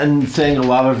 and saying a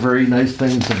lot of very nice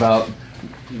things about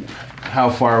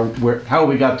how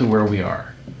we got to where we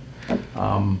are.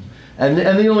 And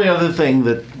the only other thing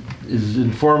that is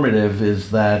informative is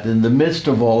that in the midst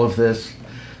of all of this,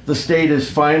 the state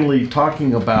is finally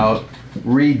talking about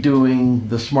redoing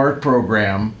the SMART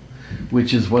program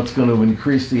which is what's going to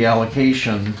increase the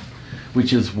allocation,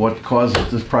 which is what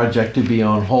causes this project to be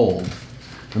on hold.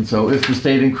 And so if the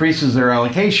state increases their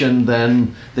allocation,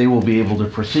 then they will be able to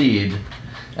proceed.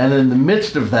 And in the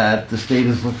midst of that, the state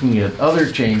is looking at other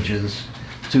changes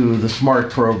to the SMART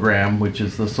program, which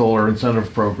is the solar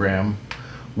incentive program,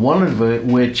 one of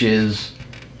which is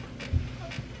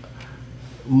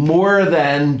more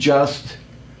than just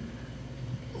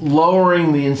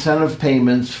lowering the incentive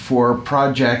payments for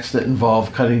projects that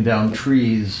involve cutting down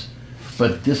trees,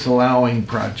 but disallowing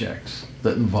projects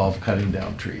that involve cutting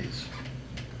down trees.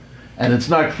 And it's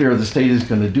not clear the state is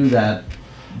going to do that,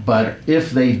 but if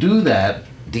they do that,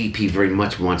 DEP very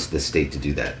much wants the state to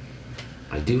do that.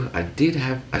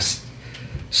 I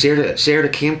shared a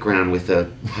campground with a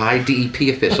high DEP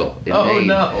official in Maine.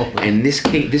 No. And this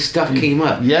stuff came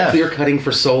up. Yes. Clear cutting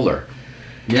for solar.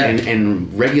 yeah,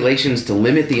 And regulations to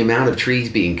limit the amount of trees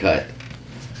being cut.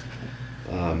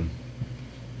 And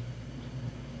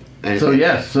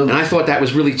I thought that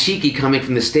was really cheeky coming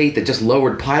from the state that just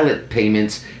lowered pilot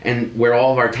payments, and where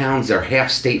all of our towns are half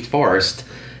state forest.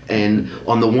 And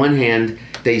on the one hand,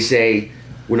 they say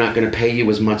we're not going to pay you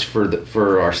as much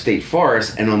for our state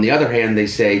forest, and on the other hand, they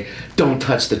say don't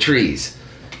touch the trees.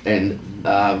 And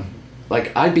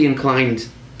I'd be inclined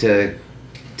to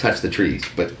touch the trees,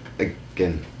 but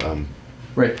again.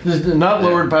 right. This is not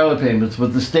lowered pilot payments,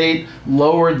 but the state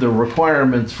lowered the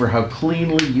requirements for how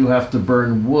cleanly you have to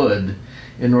burn wood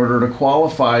in order to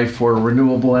qualify for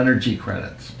renewable energy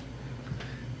credits,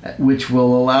 which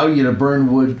will allow you to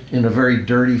burn wood in a very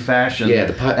dirty fashion.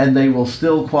 Yeah, and they will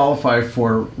still qualify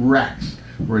for RECs,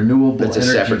 renewable That's a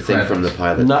energy separate thing credits. from the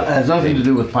pilot. It has nothing to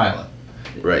do with pilot.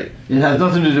 Right. It has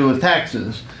nothing to do with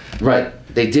taxes. Right.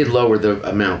 They did lower the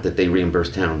amount that they reimburse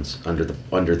towns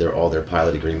under all their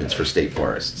pilot agreements for state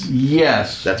forests.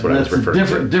 Yes, That's what I was referring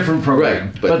to. Different program.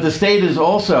 Right, but the state is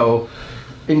also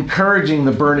encouraging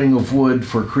the burning of wood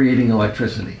for creating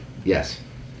electricity. Yes.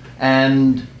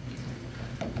 And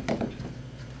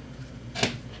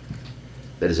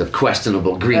That is of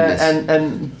questionable greenness.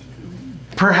 and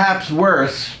perhaps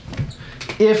worse,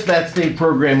 if that state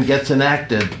program gets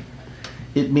enacted,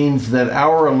 it means that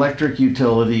our electric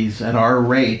utilities and our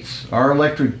rates, our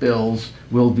electric bills,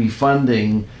 will be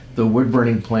funding the wood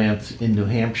burning plants in New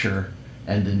Hampshire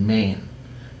and in Maine,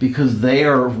 because they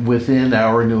are within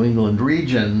our New England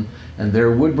region, and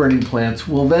their wood burning plants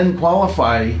will then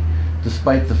qualify,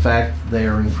 despite the fact they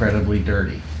are incredibly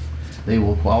dirty. They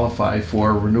will qualify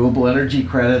for renewable energy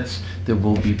credits that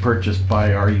will be purchased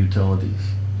by our utilities.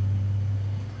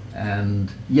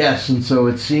 And yes, and so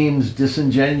it seems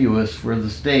disingenuous for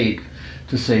the state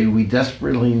to say we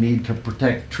desperately need to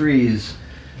protect trees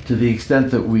to the extent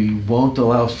that we won't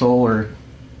allow solar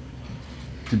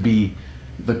to be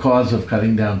the cause of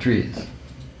cutting down trees.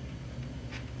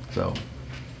 So,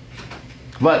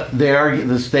 but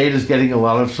the state is getting a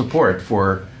lot of support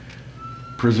for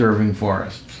preserving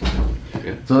forests.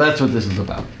 Yeah. So that's what this is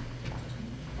about.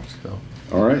 So,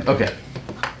 All right. okay.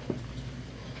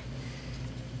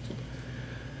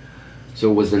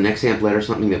 So was the next AMP letter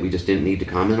something that we just didn't need to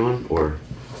comment on, or?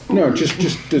 No, just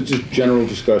general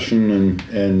discussion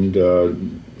and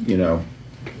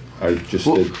I just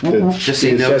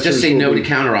Just say no to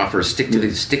counteroffers. Stick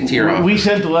to your offer. We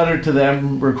sent a letter to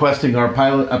them requesting a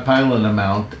pilot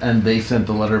amount, and they sent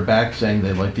a letter back saying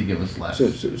they'd like to give us less.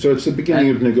 So it's the beginning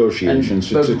of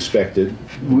negotiations. It's expected.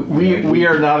 We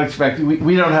are not expecting.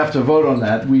 We don't have to vote on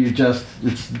that.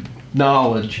 It's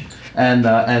knowledge,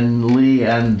 and Lee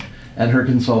and her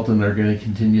consultant are going to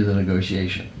continue the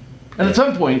negotiation. And at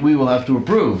some point we will have to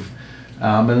approve.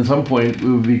 And at some point, it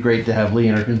would be great to have Lee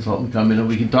and our consultant come in and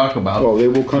we can talk about. Well, they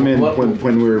will come in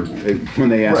when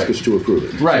they ask us to approve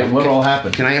it. Right. What all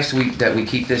happened? Can I ask that we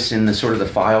keep this in the sort of the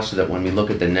file so that when we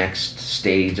look at the next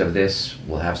stage of this,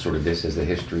 we'll have sort of this as the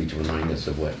history to remind us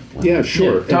of what. Yeah,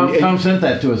 sure. Tom sent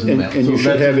that to us in the mail. And you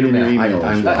should have it in your email.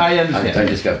 I understand. I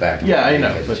just got back. Yeah, I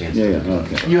know, didn't get a but- chance Yeah, to- yeah.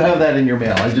 Okay. You have that in your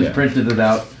mail. I just Yeah. printed it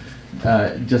out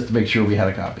just to make sure we had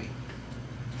a copy.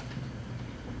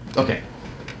 Okay.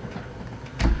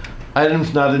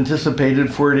 Items not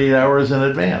anticipated 48 hours in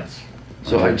advance.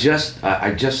 So I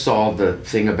just saw the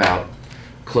thing about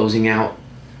closing out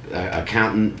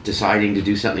accountant deciding to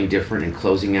do something different and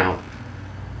closing out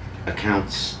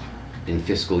accounts in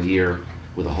fiscal year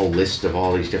with a whole list of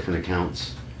all these different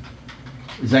accounts.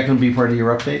 Is that going to be part of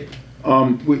your update?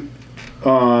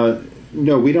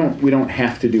 No, we don't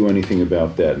have to do anything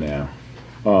about that now.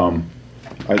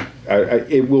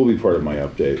 It will be part of my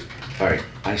update. All right,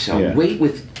 I shall Yeah. wait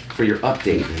for your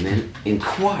update and then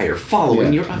inquire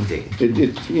following Yeah. your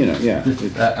update. Yeah.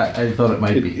 I thought it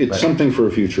might be. It's but- something for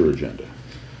a future agenda.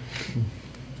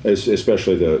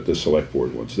 especially the select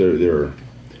board ones. They're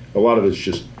a lot of it's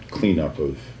just cleanup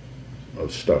of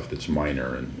stuff that's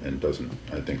minor and doesn't,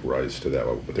 I think, rise to that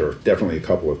level. But there are definitely a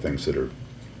couple of things that are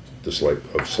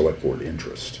select board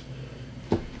interest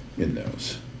in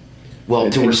those. Well,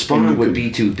 And- to and- respond and you would could-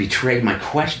 be to betray my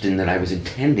question that I was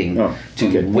intending Oh, to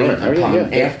okay. wait All right. upon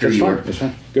Yeah, after that's your. fine. That's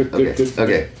fine. Good, Okay, good, good.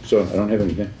 okay. So I don't have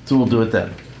anything. So we'll do it then.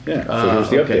 Yeah, so there's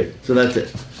the Okay, update. so that's it.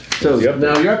 So There's the update.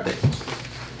 now your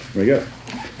update. There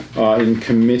we go. In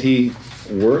committee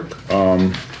work,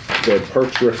 the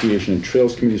Parks, Recreation, and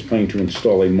Trails Committee is planning to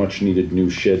install a much-needed new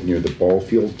shed near the ball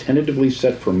field, tentatively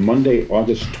set for Monday,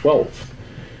 August 12th.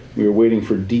 We are waiting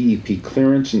for DEP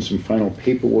clearance and some final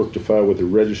paperwork to file with the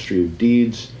Registry of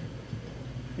Deeds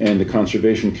and the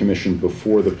Conservation Commission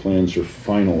before the plans are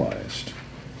finalized.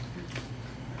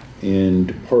 In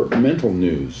departmental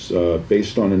news,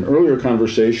 based on an earlier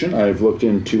conversation, I've looked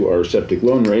into our septic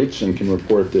loan rates and can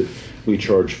report that we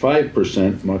charge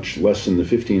 5%, much less than the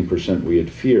 15% we had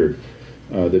feared.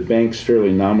 The bank's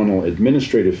fairly nominal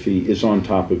administrative fee is on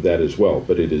top of that as well,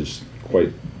 but it is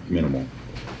quite minimal.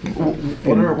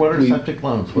 What are we- septic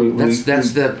loans? We-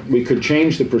 That's the. We could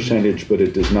change the percentage, but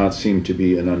it does not seem to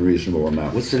be an unreasonable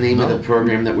amount. What's the name of No. the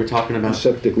program that we're talking A about?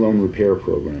 septic loan repair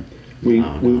program. We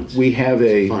have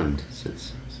It's a. fund.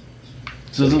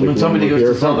 So when somebody goes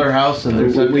to sell their house and their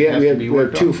septic We has to have be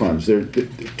worked two on? funds. There are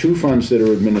two funds that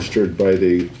are administered by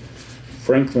the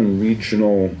Franklin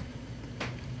Regional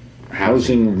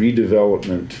Housing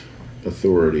Redevelopment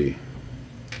Authority.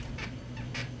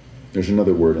 There's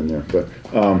another word in there, but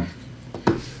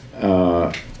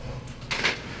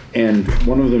and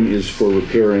one of them is for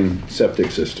repairing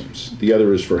septic systems. The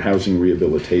other is for housing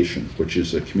rehabilitation, which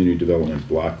is a community development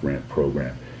block grant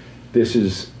program. This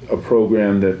is a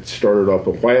program that started up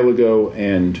a while ago,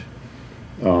 and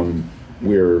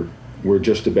we're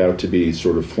just about to be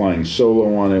sort of flying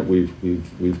solo on it.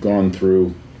 We've gone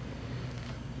through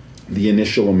the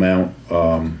initial amount,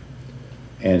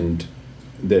 and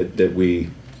that we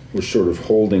were sort of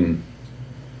holding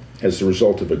as a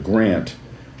result of a grant,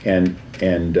 and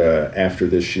after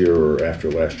this year or after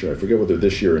last year, I forget whether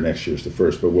this year or next year is the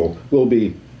first, but we'll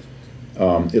be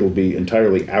it'll be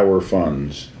entirely our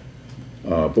funds,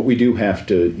 but we do have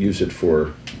to use it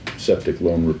for septic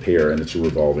loan repair, and it's a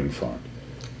revolving fund.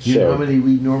 Do you know how many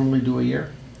we normally do a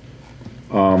year?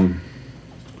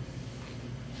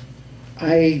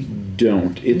 I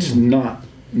don't. It's not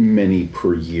many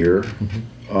per year,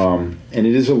 and it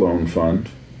is a loan fund.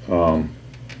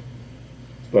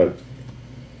 But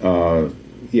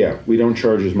yeah, we don't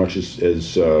charge as much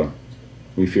as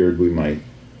we feared we might,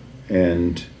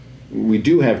 and we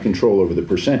do have control over the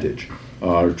percentage.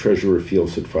 Our treasurer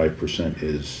feels that 5%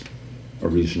 is a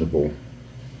reasonable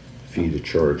fee to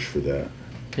charge for that.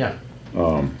 Yeah.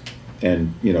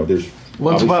 And you know, there's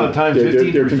Once upon a time, obviously,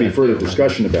 there can be 15%. further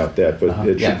discussion about that, but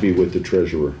it Yeah. should be with the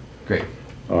treasurer. Great.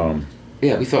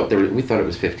 Yeah, we thought it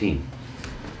was 15.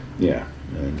 Yeah,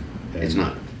 and It's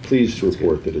not. Pleased to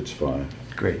report that it's 5.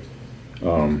 Great.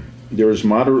 There is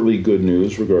moderately good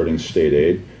news regarding state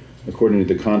aid. According to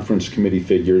the conference committee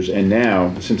figures, and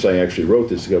now, since I actually wrote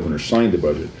this, the governor signed the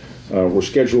budget, we're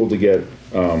scheduled to get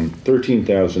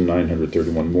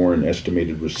 13,931 more in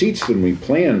estimated receipts than we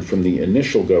planned from the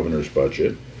initial governor's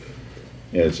budget,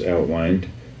 as outlined,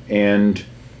 and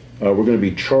we're going to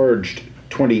be charged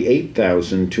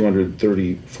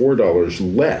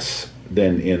 $28,234 less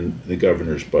than in the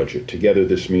governor's budget. Together,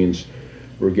 this means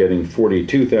we're getting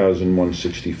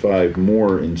 $42,165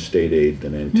 more in state aid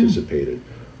than anticipated,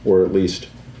 or at least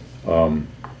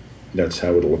that's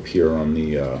how it'll appear on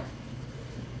the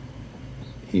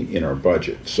in our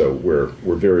budget. So we're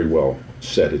very well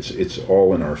set. It's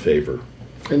all in our favor.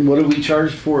 And what do we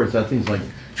charge for? Is that things like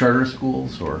charter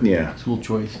schools or Yeah. school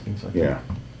choice, things like Yeah.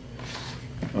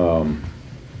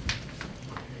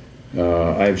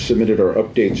 I've submitted our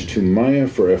updates to Maya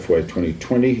for FY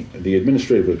 2020. The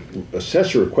administrative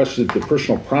assessor requested the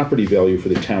personal property value for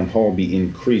the town hall be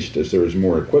increased as there is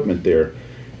more equipment there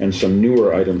and some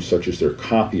newer items such as their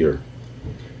copier.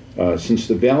 Since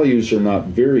the values are not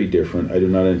very different, I do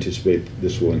not anticipate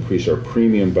this will increase our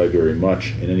premium by very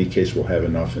much. In any case, we'll have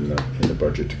enough in the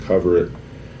budget to cover it.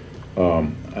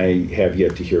 I have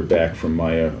yet to hear back from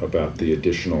Maya about the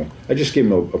additional. I just gave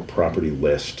them a property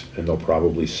list, and they'll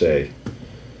probably say,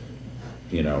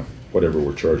 you know, whatever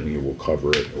we're charging you, we'll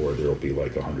cover it, or there'll be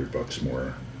like $100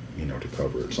 more, you know, to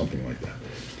cover it, something like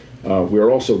that. We are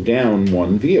also down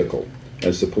one vehicle,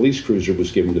 as the police cruiser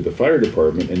was given to the fire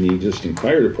department, and the existing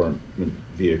fire department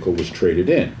vehicle was traded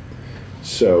in.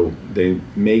 So they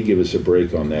may give us a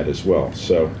break on that as well.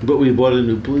 So. But we bought a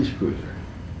new police cruiser.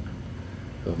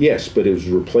 Yes, but it was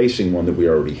replacing one that we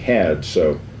already had,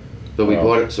 so. But we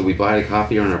bought it, so we buy a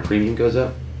copier and our premium goes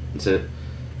up? Instead,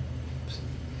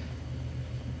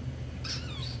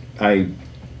 I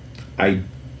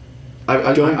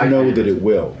don't know that it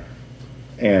will.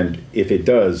 And if it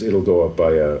does, it'll go up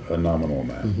by a nominal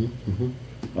amount.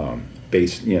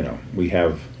 Based, we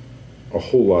have a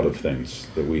whole lot of things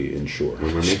that we insure.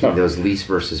 When we're making those lease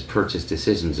versus purchase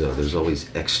decisions, though, there's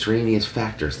always extraneous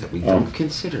factors that we don't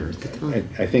consider at the time.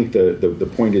 I think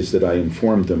the point is that I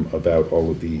informed them about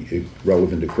all of the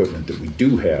relevant equipment that we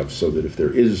do have, so that if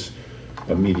there is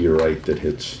a meteorite that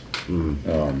hits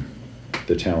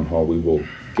the town hall, we will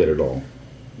get it all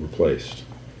replaced.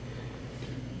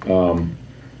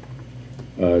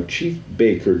 Chief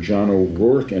Baker, John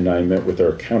O'Rourke, and I met with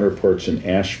our counterparts in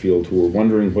Ashfield who were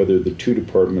wondering whether the two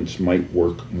departments might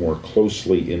work more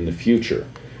closely in the future.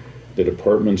 The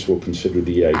departments will consider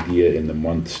the idea in the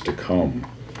months to come.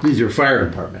 These are fire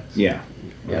departments. Yeah.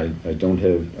 I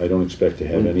don't expect to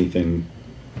have anything.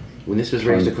 When this was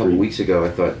raised a couple weeks ago, I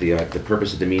thought the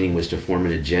purpose of the meeting was to form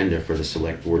an agenda for the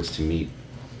select boards to meet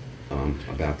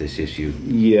about this issue.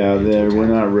 Yeah, we're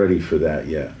not ready for that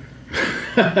yet.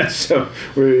 So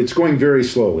it's going very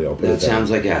slowly. I'll put it that sounds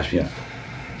way. like Ashfield.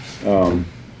 Yeah.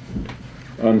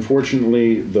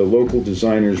 Unfortunately, the local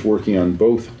designers working on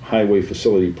both highway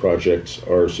facility projects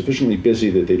are sufficiently busy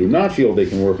that they do not feel they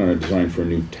can work on a design for a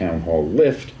new town hall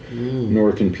lift,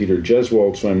 nor can Peter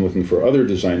Jeswald, so I'm looking for other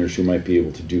designers who might be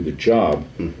able to do the job.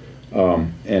 And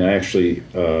I actually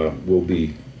will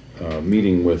be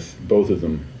meeting with both of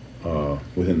them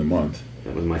within the month.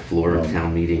 That was my floor of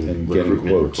town meeting and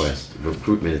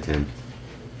recruitment attempt.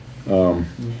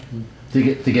 To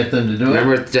get them to do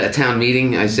Remember it? at a town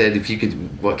meeting, I said, if you could,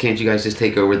 can't you guys just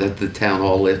take over the town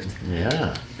hall lift?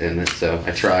 Yeah. And so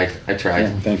I tried.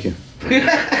 Yeah, thank you.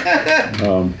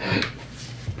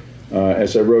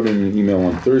 As I wrote in an email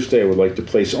on Thursday, I would like to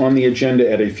place on the agenda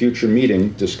at a future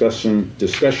meeting discussion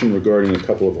regarding a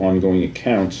couple of ongoing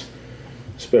accounts,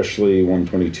 especially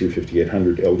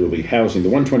 122-5800 elderly housing. The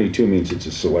 122 means it's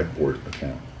a select board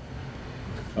account.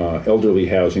 Elderly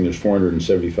housing, there's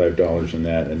 $475 in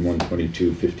that, and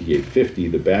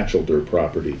 122-5850, the Batchelder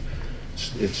property.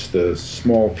 It's the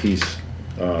small piece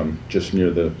just near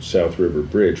the South River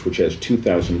Bridge, which has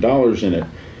 $2,000 in it,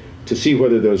 to see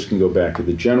whether those can go back to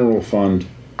the general fund.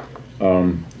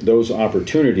 Those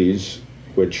opportunities,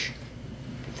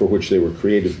 for which they were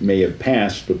created, may have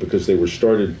passed, but because they were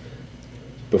started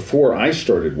before I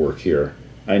started work here,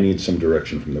 I need some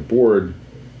direction from the board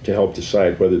to help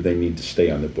decide whether they need to stay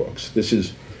on the books. This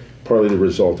is partly the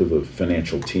result of a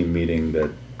financial team meeting that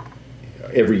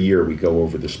every year we go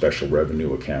over the special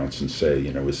revenue accounts and say,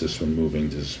 is this one moving?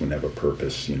 Does this one have a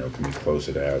purpose? Can we close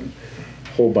it out? And a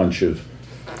whole bunch of,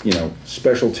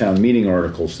 special town meeting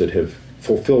articles that have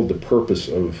fulfilled the purpose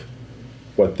of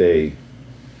what they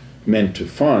meant to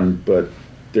fund, but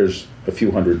there's a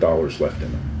few $100s left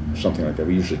in them, or something like that.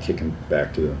 We usually kick them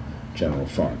back to the general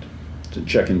fund. To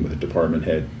check in with the department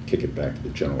head, kick it back to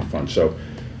the general fund. So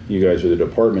you guys are the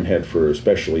department head for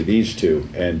especially these two,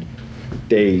 and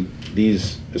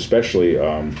these especially,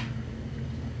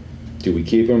 do we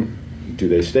keep them? Do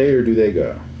they stay or do they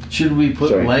go? Should we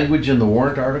put language in the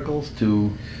warrant articles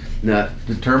to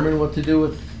determine what to do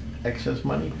with excess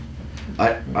money?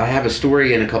 I have a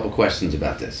story and a couple questions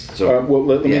about this. So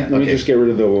let me just get rid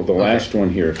of the last one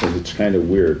here, because it's kind of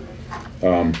weird.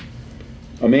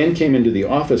 A man came into the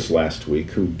office last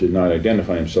week who did not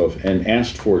identify himself and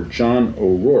asked for John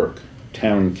O'Rourke,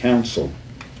 town council.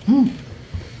 Don't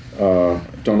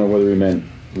know whether he meant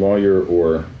lawyer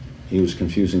or he was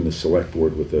confusing the select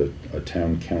board with a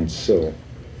town council.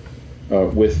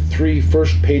 With 3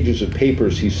 first pages of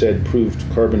papers, he said, proved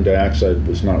carbon dioxide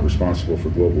was not responsible for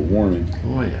global warming.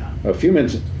 Oh yeah. A few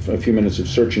minutes of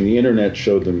searching the internet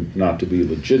showed them not to be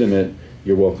legitimate.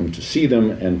 You're welcome to see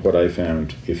them and what I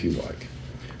found if you like.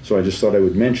 So I just thought I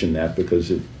would mention that because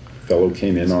a fellow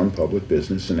came in on public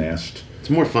business and asked. It's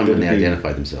more fun when they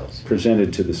identify themselves.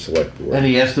 Presented to the select board. And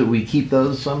he asked that we keep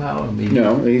those somehow?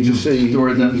 No, he just said he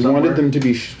them wanted them to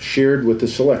be shared with the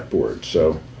select board.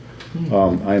 So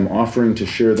I'm offering to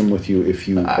share them with you if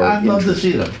you are I'd love to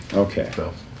see them. Okay.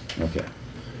 So. Okay.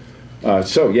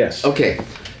 So yes. Okay.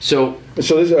 So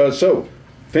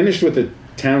finished with the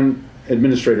town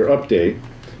administrator update.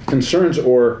 Concerns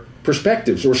or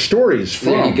perspectives or stories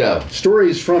from. There you go.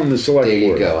 Stories from the select board. There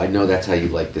you go. I know that's how you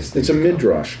like this thing. It's a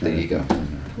midrash. There you go.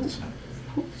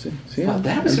 See, wow,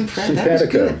 that was impressive. That was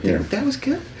good. Yeah. That was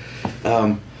good.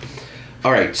 All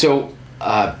right. So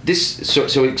I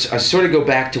sort of go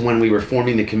back to when we were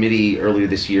forming the committee earlier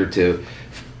this year to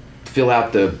fill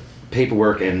out the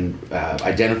paperwork and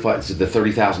identified the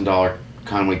 $30,000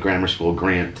 Conway Grammar School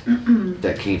grant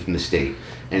that came from the state,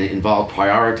 and it involved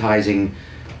prioritizing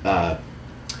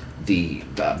the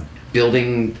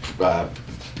building,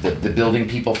 the building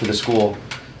people for the school,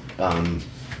 and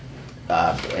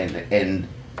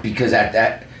because at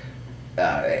that.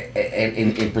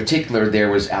 And in particular, there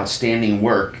was outstanding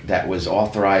work that was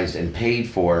authorized and paid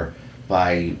for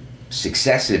by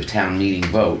successive town meeting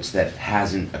votes that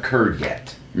hasn't occurred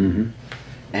yet. Mm-hmm.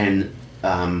 And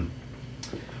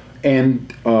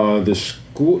the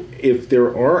school, if there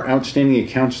are outstanding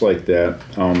accounts like that,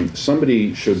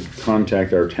 somebody should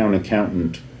contact our town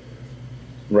accountant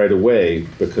right away,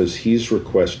 because he's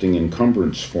requesting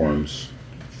encumbrance forms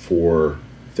for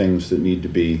things that need to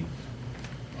be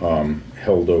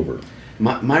held over.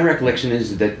 my recollection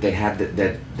is that they had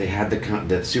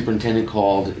the superintendent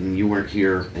called and you weren't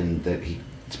here, and that he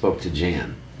spoke to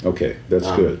Jan. Okay, that's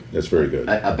good. That's very good.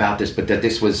 About this, but that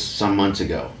this was some months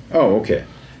ago. Oh, okay.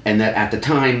 And that at the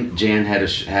time, Jan had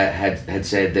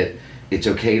said that it's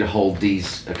okay to hold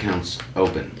these accounts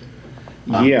open.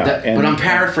 Yeah, but I'm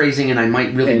paraphrasing, and I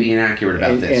might really be inaccurate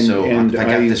about this. So if I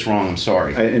got this wrong, I'm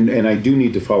sorry. And I do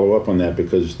need to follow up on that,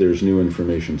 because there's new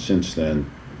information since then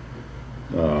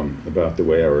about the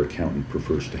way our accountant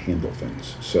prefers to handle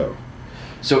things. So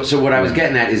what I was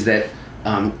getting at is that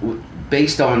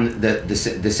based on the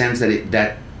sense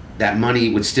that that money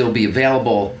would still be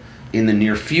available in the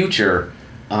near future,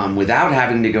 without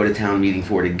having to go to town meeting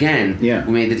for it again,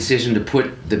 we made the decision to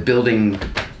put the building,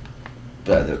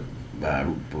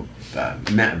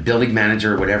 building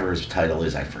manager, whatever his title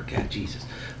is, I forget. Jesus,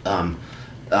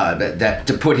 that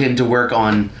to put him to work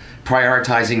on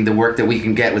prioritizing the work that we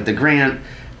can get with the grant.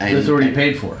 And, That's already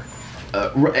paid for.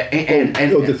 And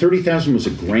the 30,000 was a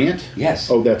grant?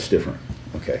 Yes. Oh, that's different.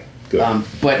 Okay, good.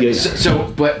 But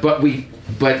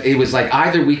it was like,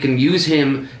 either we can use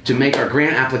him to make our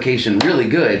grant application really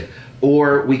good,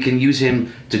 or we can use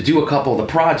him to do a couple of the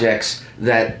projects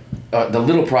that the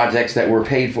little projects that were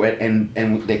paid for it, and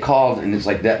they called, and it's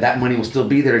like that money will still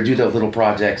be there to do those little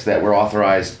projects that were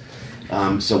authorized.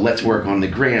 So let's work on the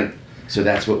grant. So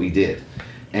that's what we did,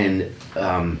 and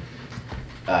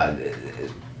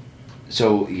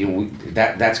so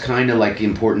that's kind of like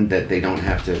important that they don't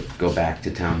have to go back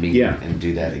to town meeting and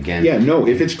do that again. Yeah, no.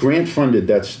 If it's grant funded,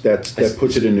 that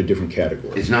puts it in a different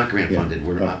category. It's not grant funded.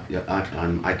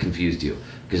 I confused you,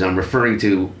 because I'm referring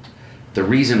to the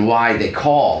reason why they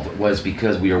called was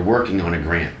because we are working on a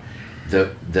grant.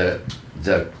 The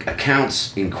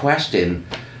accounts in question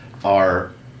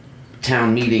are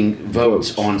town meeting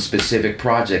votes on specific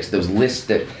projects. Those lists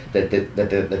that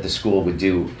the school would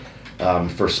do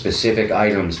for specific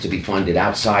items to be funded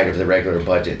outside of the regular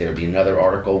budget. There would be another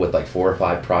article with like 4 or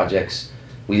 5 projects.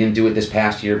 We didn't do it this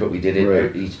past year, but we did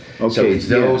it each. Okay,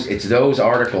 so it's those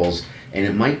articles, and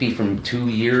it might be from 2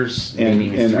 years, maybe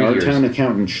even 3 years. And our town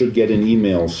accountant should get an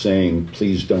email saying,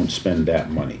 please don't spend that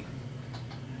money.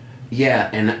 Yeah,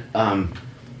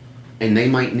 and they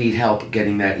might need help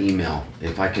getting that email.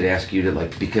 If I could ask you to,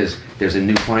 because there's a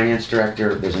new finance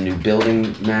director, there's a new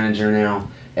building manager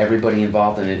now. Everybody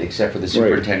involved in it except for the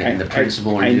superintendent and the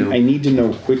principal are new. I need to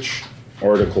know which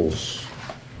articles.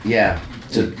 Yeah,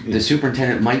 so the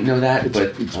superintendent might know that,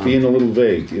 but it's being a little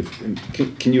vague.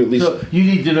 Can you at least? So you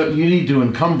need to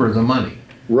encumber the money,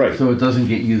 right? So it doesn't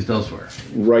get used elsewhere.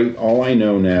 Right. All I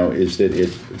know now is that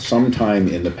sometime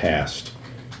in the past,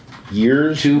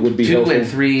 years would be 2 helpful. and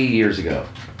 3 years ago,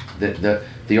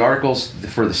 the articles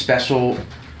for the special,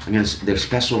 they're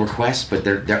special requests, but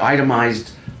they're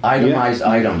itemized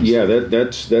items. Yeah,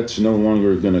 that's no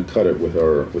longer going to cut it with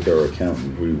our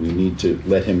accountant. We need to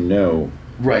let him know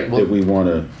that we want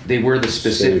to. They were the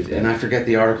specific, and I forget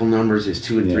the article numbers. It's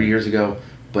 2 and 3 years ago,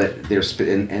 but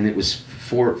and it was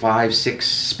 4, 5, 6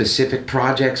 specific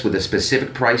projects with a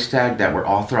specific price tag that were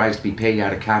authorized to be paid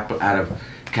out of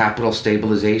capital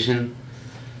stabilization.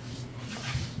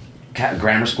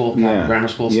 Grammar school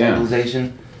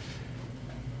stabilization.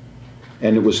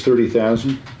 And it was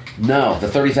 30,000. No, the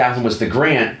 30,000 was the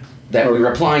grant that we were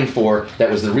applying for.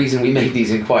 That was the reason we made these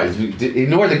inquiries.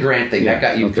 Ignore the grant thing, that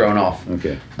got you thrown off.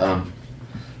 Okay.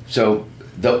 So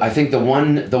I think the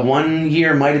one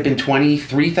year might have been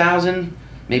 23,000,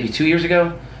 maybe 2 years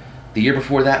ago. The year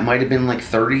before that might have been like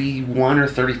 31 or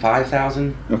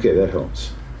 35,000. Okay, that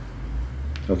helps.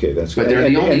 Okay, that's good. But they're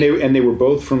and they were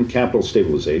both from capital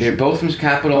stabilization. They're both from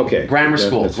capital grammar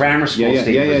school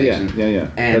stabilization. Yeah.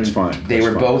 And that's fine. They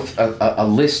were both a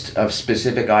list of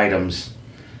specific items,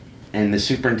 and the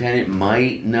superintendent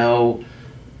might know,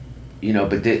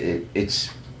 but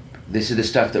this is the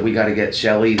stuff that we got to get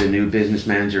Shelley, the new business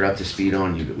manager, up to speed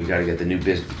on. We got to get the new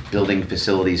building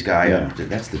facilities guy up.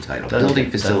 That's the title. Building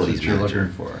facilities That's what you're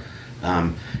manager. looking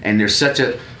for. And there's such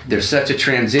a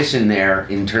transition there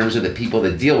in terms of the people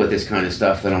that deal with this kind of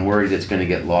stuff that I'm worried it's going to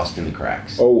get lost in the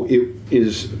cracks. Oh, it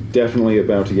is definitely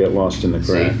about to get lost in the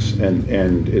cracks,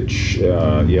 and it's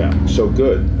yeah. So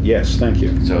good. Yes, thank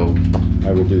you. So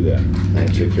I will do that. I'll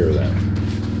you. take care of that.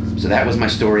 So that was my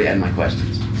story and my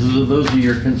questions. So those are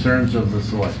your concerns of the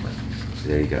selectmen. So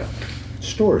there you go.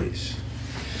 Stories.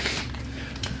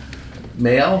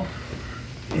 Mail?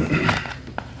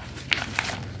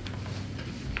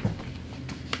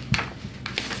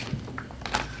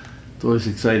 It's always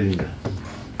exciting to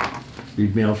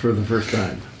read mail for the first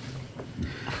time.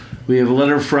 We have a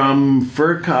letter from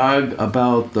FERCOG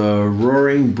about the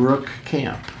Roaring Brook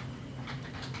Camp.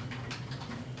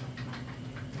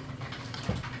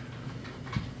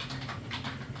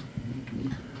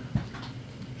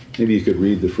 Maybe you could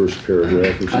read the first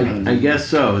paragraph or something. I guess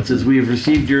so. It says, we have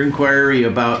received your inquiry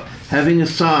about having a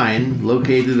sign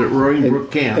located at Roaring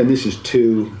Brook Camp. And this is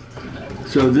to,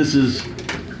 So this is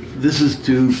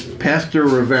to Pastor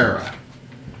Rivera.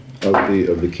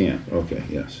 of the camp. Okay,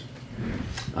 yes.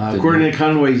 According to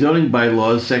Conway zoning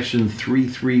bylaws, section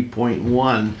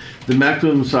 33.1, the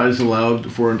maximum size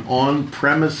allowed for an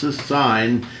on-premises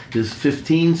sign is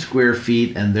 15 square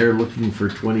feet, and they're looking for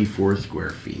 24 square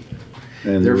feet.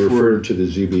 And Therefore, referred to the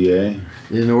ZBA.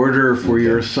 In order for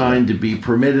your sign to be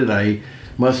permitted, I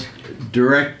must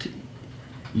direct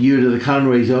you to the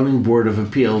Conway Zoning Board of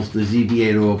Appeals, the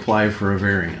ZBA, to apply for a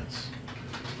variance.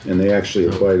 And they actually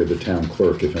apply to the town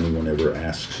clerk if anyone ever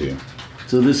asks you.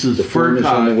 So this is The form is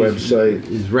on the FERCOG website.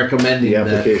 is recommending The that.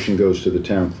 application goes to the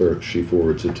town clerk, she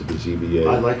forwards it to the ZBA.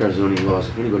 I like our zoning laws.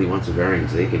 If anybody wants a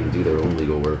variance, they can do their own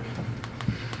legal work.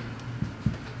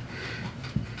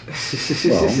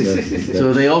 Well, that-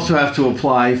 So they also have to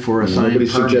apply for a sign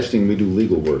Nobody's permit. suggesting we do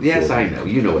legal work. Yes, for I them. know.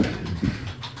 You know what I mean.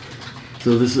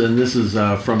 So this is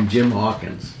from Jim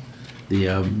Hawkins, the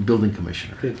building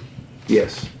commissioner.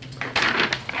 Yes.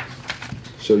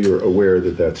 So you're aware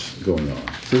that that's going on.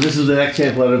 So this is the next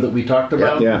sample letter that we talked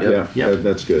about. Yeah, Yep.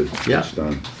 that's good. Yeah. That's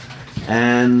done.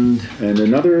 And And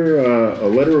another, a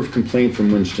letter of complaint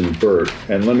from Winston Burt,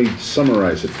 and let me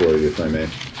summarize it for you if I may.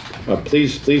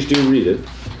 Please do read it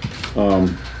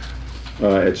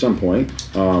at some point.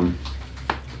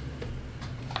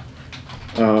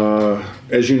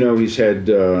 As you know,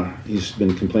 he's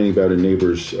been complaining about a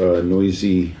neighbor's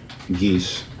noisy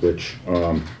geese, which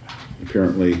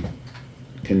apparently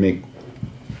can make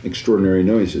extraordinary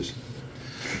noises.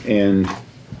 And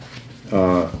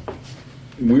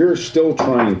we're still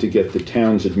trying to get the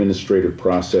town's administrative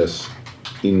process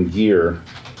in gear.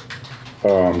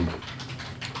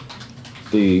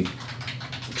 The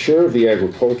chair of the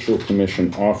Agricultural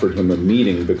Commission offered him a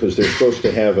meeting because they're supposed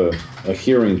to have a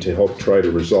hearing to help try to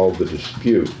resolve the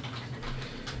dispute.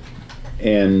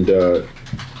 And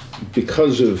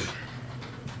because of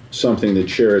something the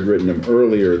chair had written him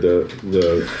earlier,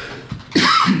 the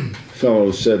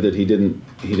fellow said that he didn't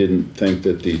think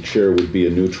that the chair would be a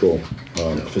neutral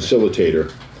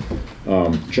facilitator.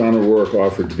 John O'Rourke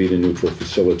offered to be the neutral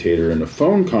facilitator in a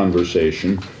phone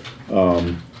conversation.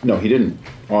 No, he didn't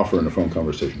offer in a phone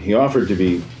conversation. He offered to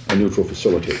be a neutral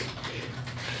facilitator.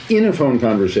 In a phone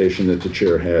conversation that the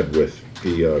chair had with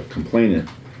the complainant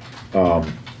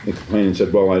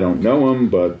said, well, I don't know him,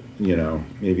 but, you know,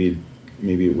 maybe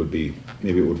it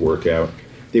would work out.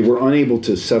 They were unable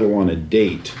to settle on a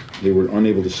date. They were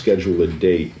unable to schedule a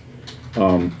date.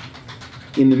 In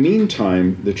the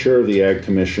meantime, the chair of the Ag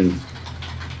Commission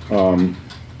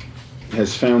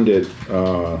has found it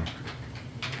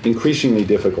increasingly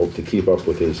difficult to keep up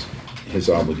with his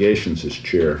obligations as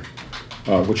chair,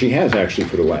 which he has actually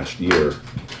for the last year.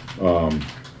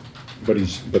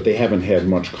 But they haven't had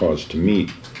much cause to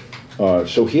meet.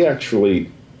 So he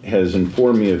actually has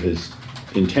informed me of his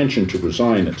intention to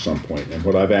resign at some point. And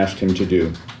what I've asked him to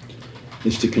do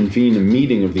is to convene a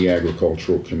meeting of the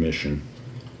Agricultural Commission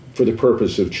for the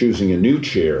purpose of choosing a new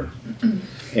chair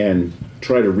and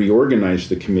try to reorganize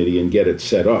the committee and get it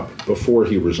set up before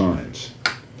he resigns,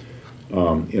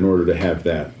 in order to have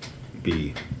that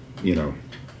be, you know,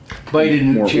 might a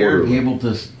new more chair orderly. be able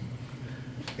to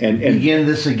and begin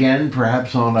this again,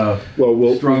 perhaps on a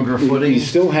well, stronger footing? We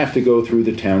still have to go through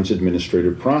the town's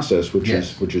administrative process, which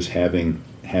Yes. is having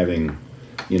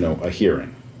you know, a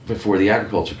hearing. Before the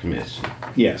Agriculture Commission.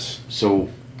 Yes. So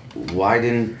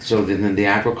then the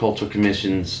Agriculture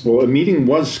Commission's, Well, a meeting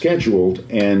was scheduled,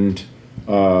 and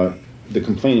the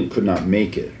complainant could not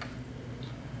make it,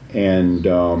 and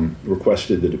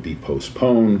requested that it be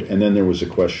postponed. And then there was a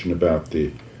question about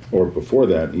the or before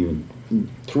that, even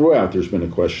throughout, there's been a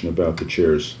question about the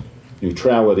chair's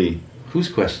neutrality. Whose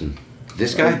question?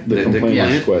 This guy? The complainant's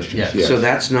yes, questions, yes. yes. So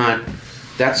that's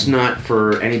not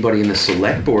for anybody in the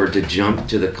select board to jump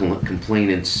to the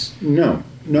complainant's. No.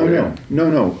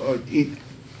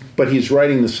 But he's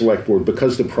writing the select board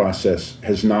because the process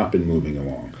has not been moving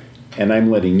along. And I'm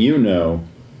letting you know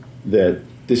that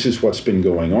this is what's been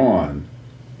going on.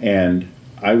 And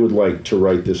I would like to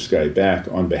write this guy back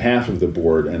on behalf of the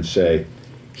board and say,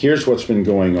 here's what's been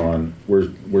going on.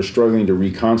 We're struggling to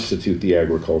reconstitute the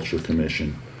Agriculture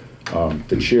Commission.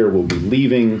 The chair will be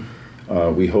leaving.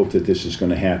 We hope that this is going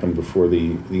to happen before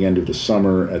the end of the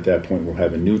summer. At that point, we'll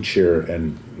have a new chair,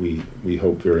 and we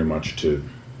hope very much to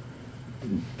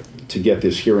get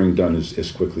this hearing done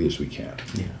as quickly as we can.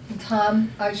 Yeah.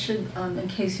 Tom, I should, in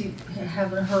case you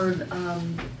haven't heard,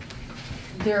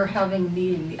 they're having a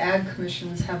meeting, the Ag Commission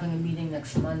is having a meeting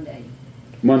next Monday.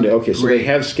 Monday, okay, so they Great.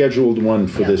 have scheduled one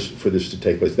for Yeah. this to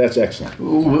take place. That's excellent.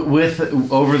 With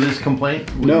over this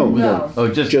complaint? No. Oh,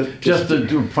 just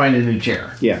to find a new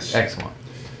chair. Yes. Excellent.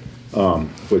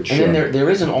 Which, And then there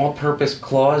is an all-purpose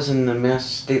clause in the Mass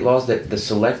state laws that the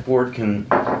select board can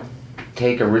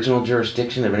take original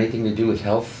jurisdiction of anything to do with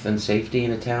health and safety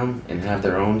in a town and have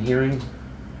their own hearing.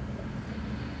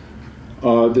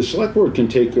 the select board can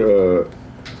take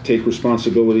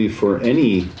responsibility for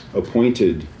any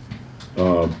appointed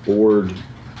board,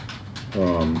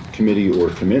 committee, or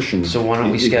commission. So why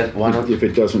don't we if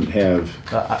it doesn't have,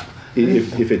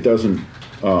 if it doesn't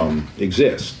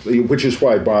exist, which is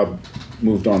why Bob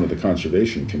moved on to the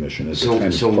Conservation Commission as a kind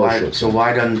of partial. So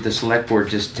why doesn't the select board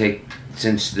just take,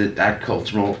 since the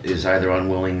agricultural is either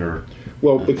unwilling or?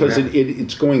 Well, because whatever?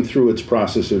 it's going through its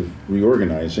process of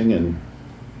reorganizing,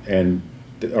 and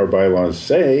our bylaws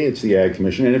say it's the Ag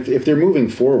Commission, and if they're moving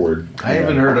forward, I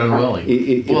haven't heard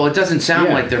unwilling. Well, it doesn't sound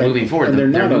yeah, like they're and- moving forward. and they're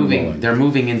not moving. unwilling. They're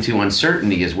moving into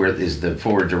uncertainty. Is the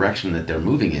forward direction that they're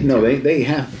moving into? No, they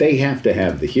have to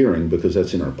have the hearing because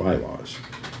that's in our bylaws.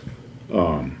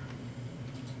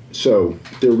 So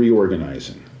they're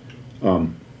reorganizing,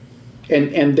 and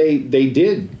they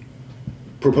did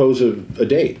propose a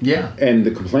date. Yeah. And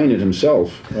the complainant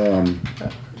himself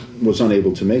was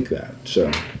unable to make that.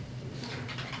 So,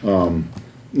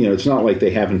 it's not like they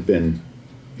haven't been,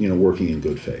 working in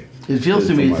good faith. It feels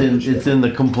to me From my it's perspective. in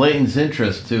the complainant's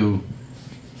interest to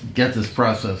get this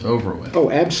process over with. Oh,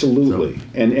 absolutely.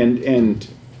 And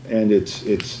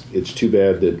it's too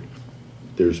bad that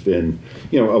there's been,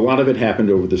 a lot of it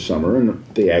happened over the summer, and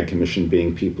the Ag Commission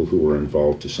being people who were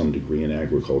involved to some degree in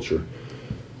agriculture,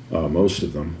 most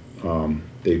of them,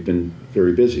 they've been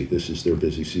very busy. This is their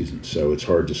busy season, so it's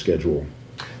hard to schedule.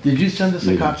 Did you send us a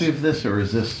Meetings. copy of this, or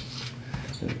is this?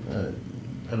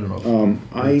 I don't know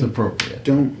if it's I appropriate.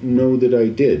 don't know that I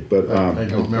did, but I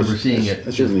don't remember seeing it.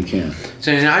 I certainly can.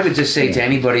 So and I would just say to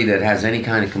anybody that has any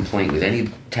kind of complaint with any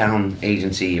town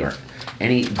agency or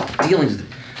any dealings,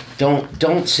 don't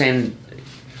impugn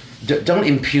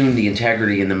the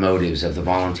integrity and the motives of the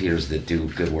volunteers that do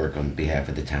good work on behalf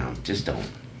of the town. Just don't.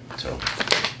 So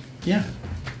Yeah.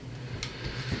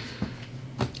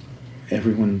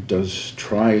 Everyone does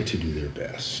try to do their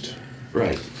best.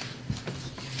 right.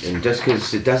 And just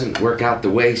because it doesn't work out the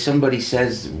way somebody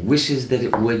wishes that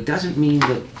it would, doesn't mean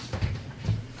that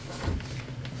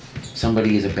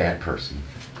somebody is a bad person.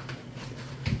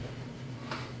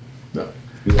 No.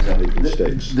 We all make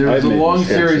mistakes. There's I've a made long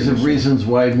mistakes series in of this. reasons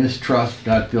why mistrust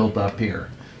got built up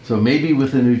here. So maybe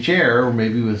with a new chair, or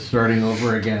maybe with starting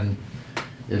over again,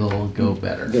 it'll go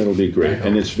better. That'll be I great, hope.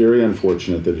 and it's very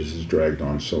unfortunate that it has dragged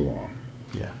on so long.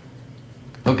 Yeah.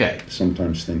 Okay.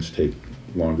 Sometimes things take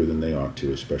longer than they ought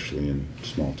to, especially in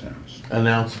small towns.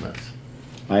 Announcements.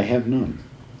 I have none.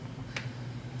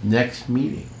 Next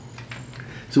meeting.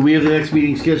 So we have the next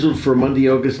meeting scheduled for Monday,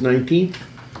 August 19th,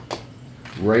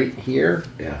 right here.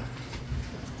 Yeah.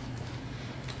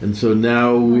 And so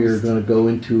now we're going to go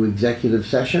into executive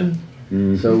session.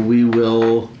 Mhm. So we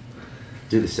will,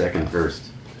 Do the second first.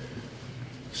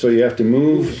 So you have to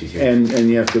move, She's here. and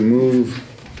you have to move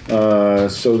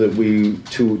so that we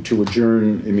to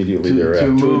adjourn immediately To thereafter.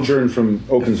 To move- adjourn from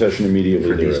open session immediately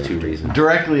For these thereafter. two reasons.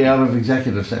 directly out of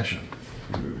executive session,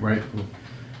 right?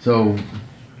 So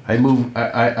I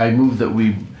move that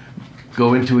we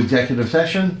go into executive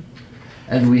session,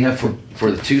 and we have to, For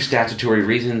the two statutory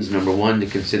reasons: number one, to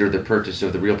consider the purchase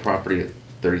of the real property at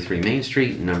 33 Main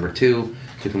Street; and number two,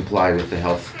 to comply with the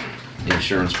Health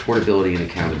Insurance Portability and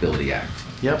Accountability Act.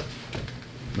 yep,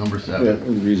 number Yeah,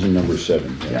 7. reason number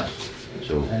 7. Yeah. Yes.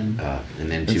 So, And- and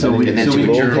then And to so we and then so to we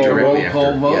roll adjourn call- directly roll call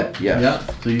after. vote? Yeah. Yeah.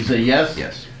 So you say yes?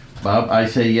 Yes. Bob, I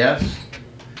say yes.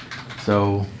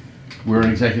 So we're in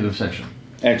executive session.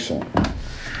 Excellent.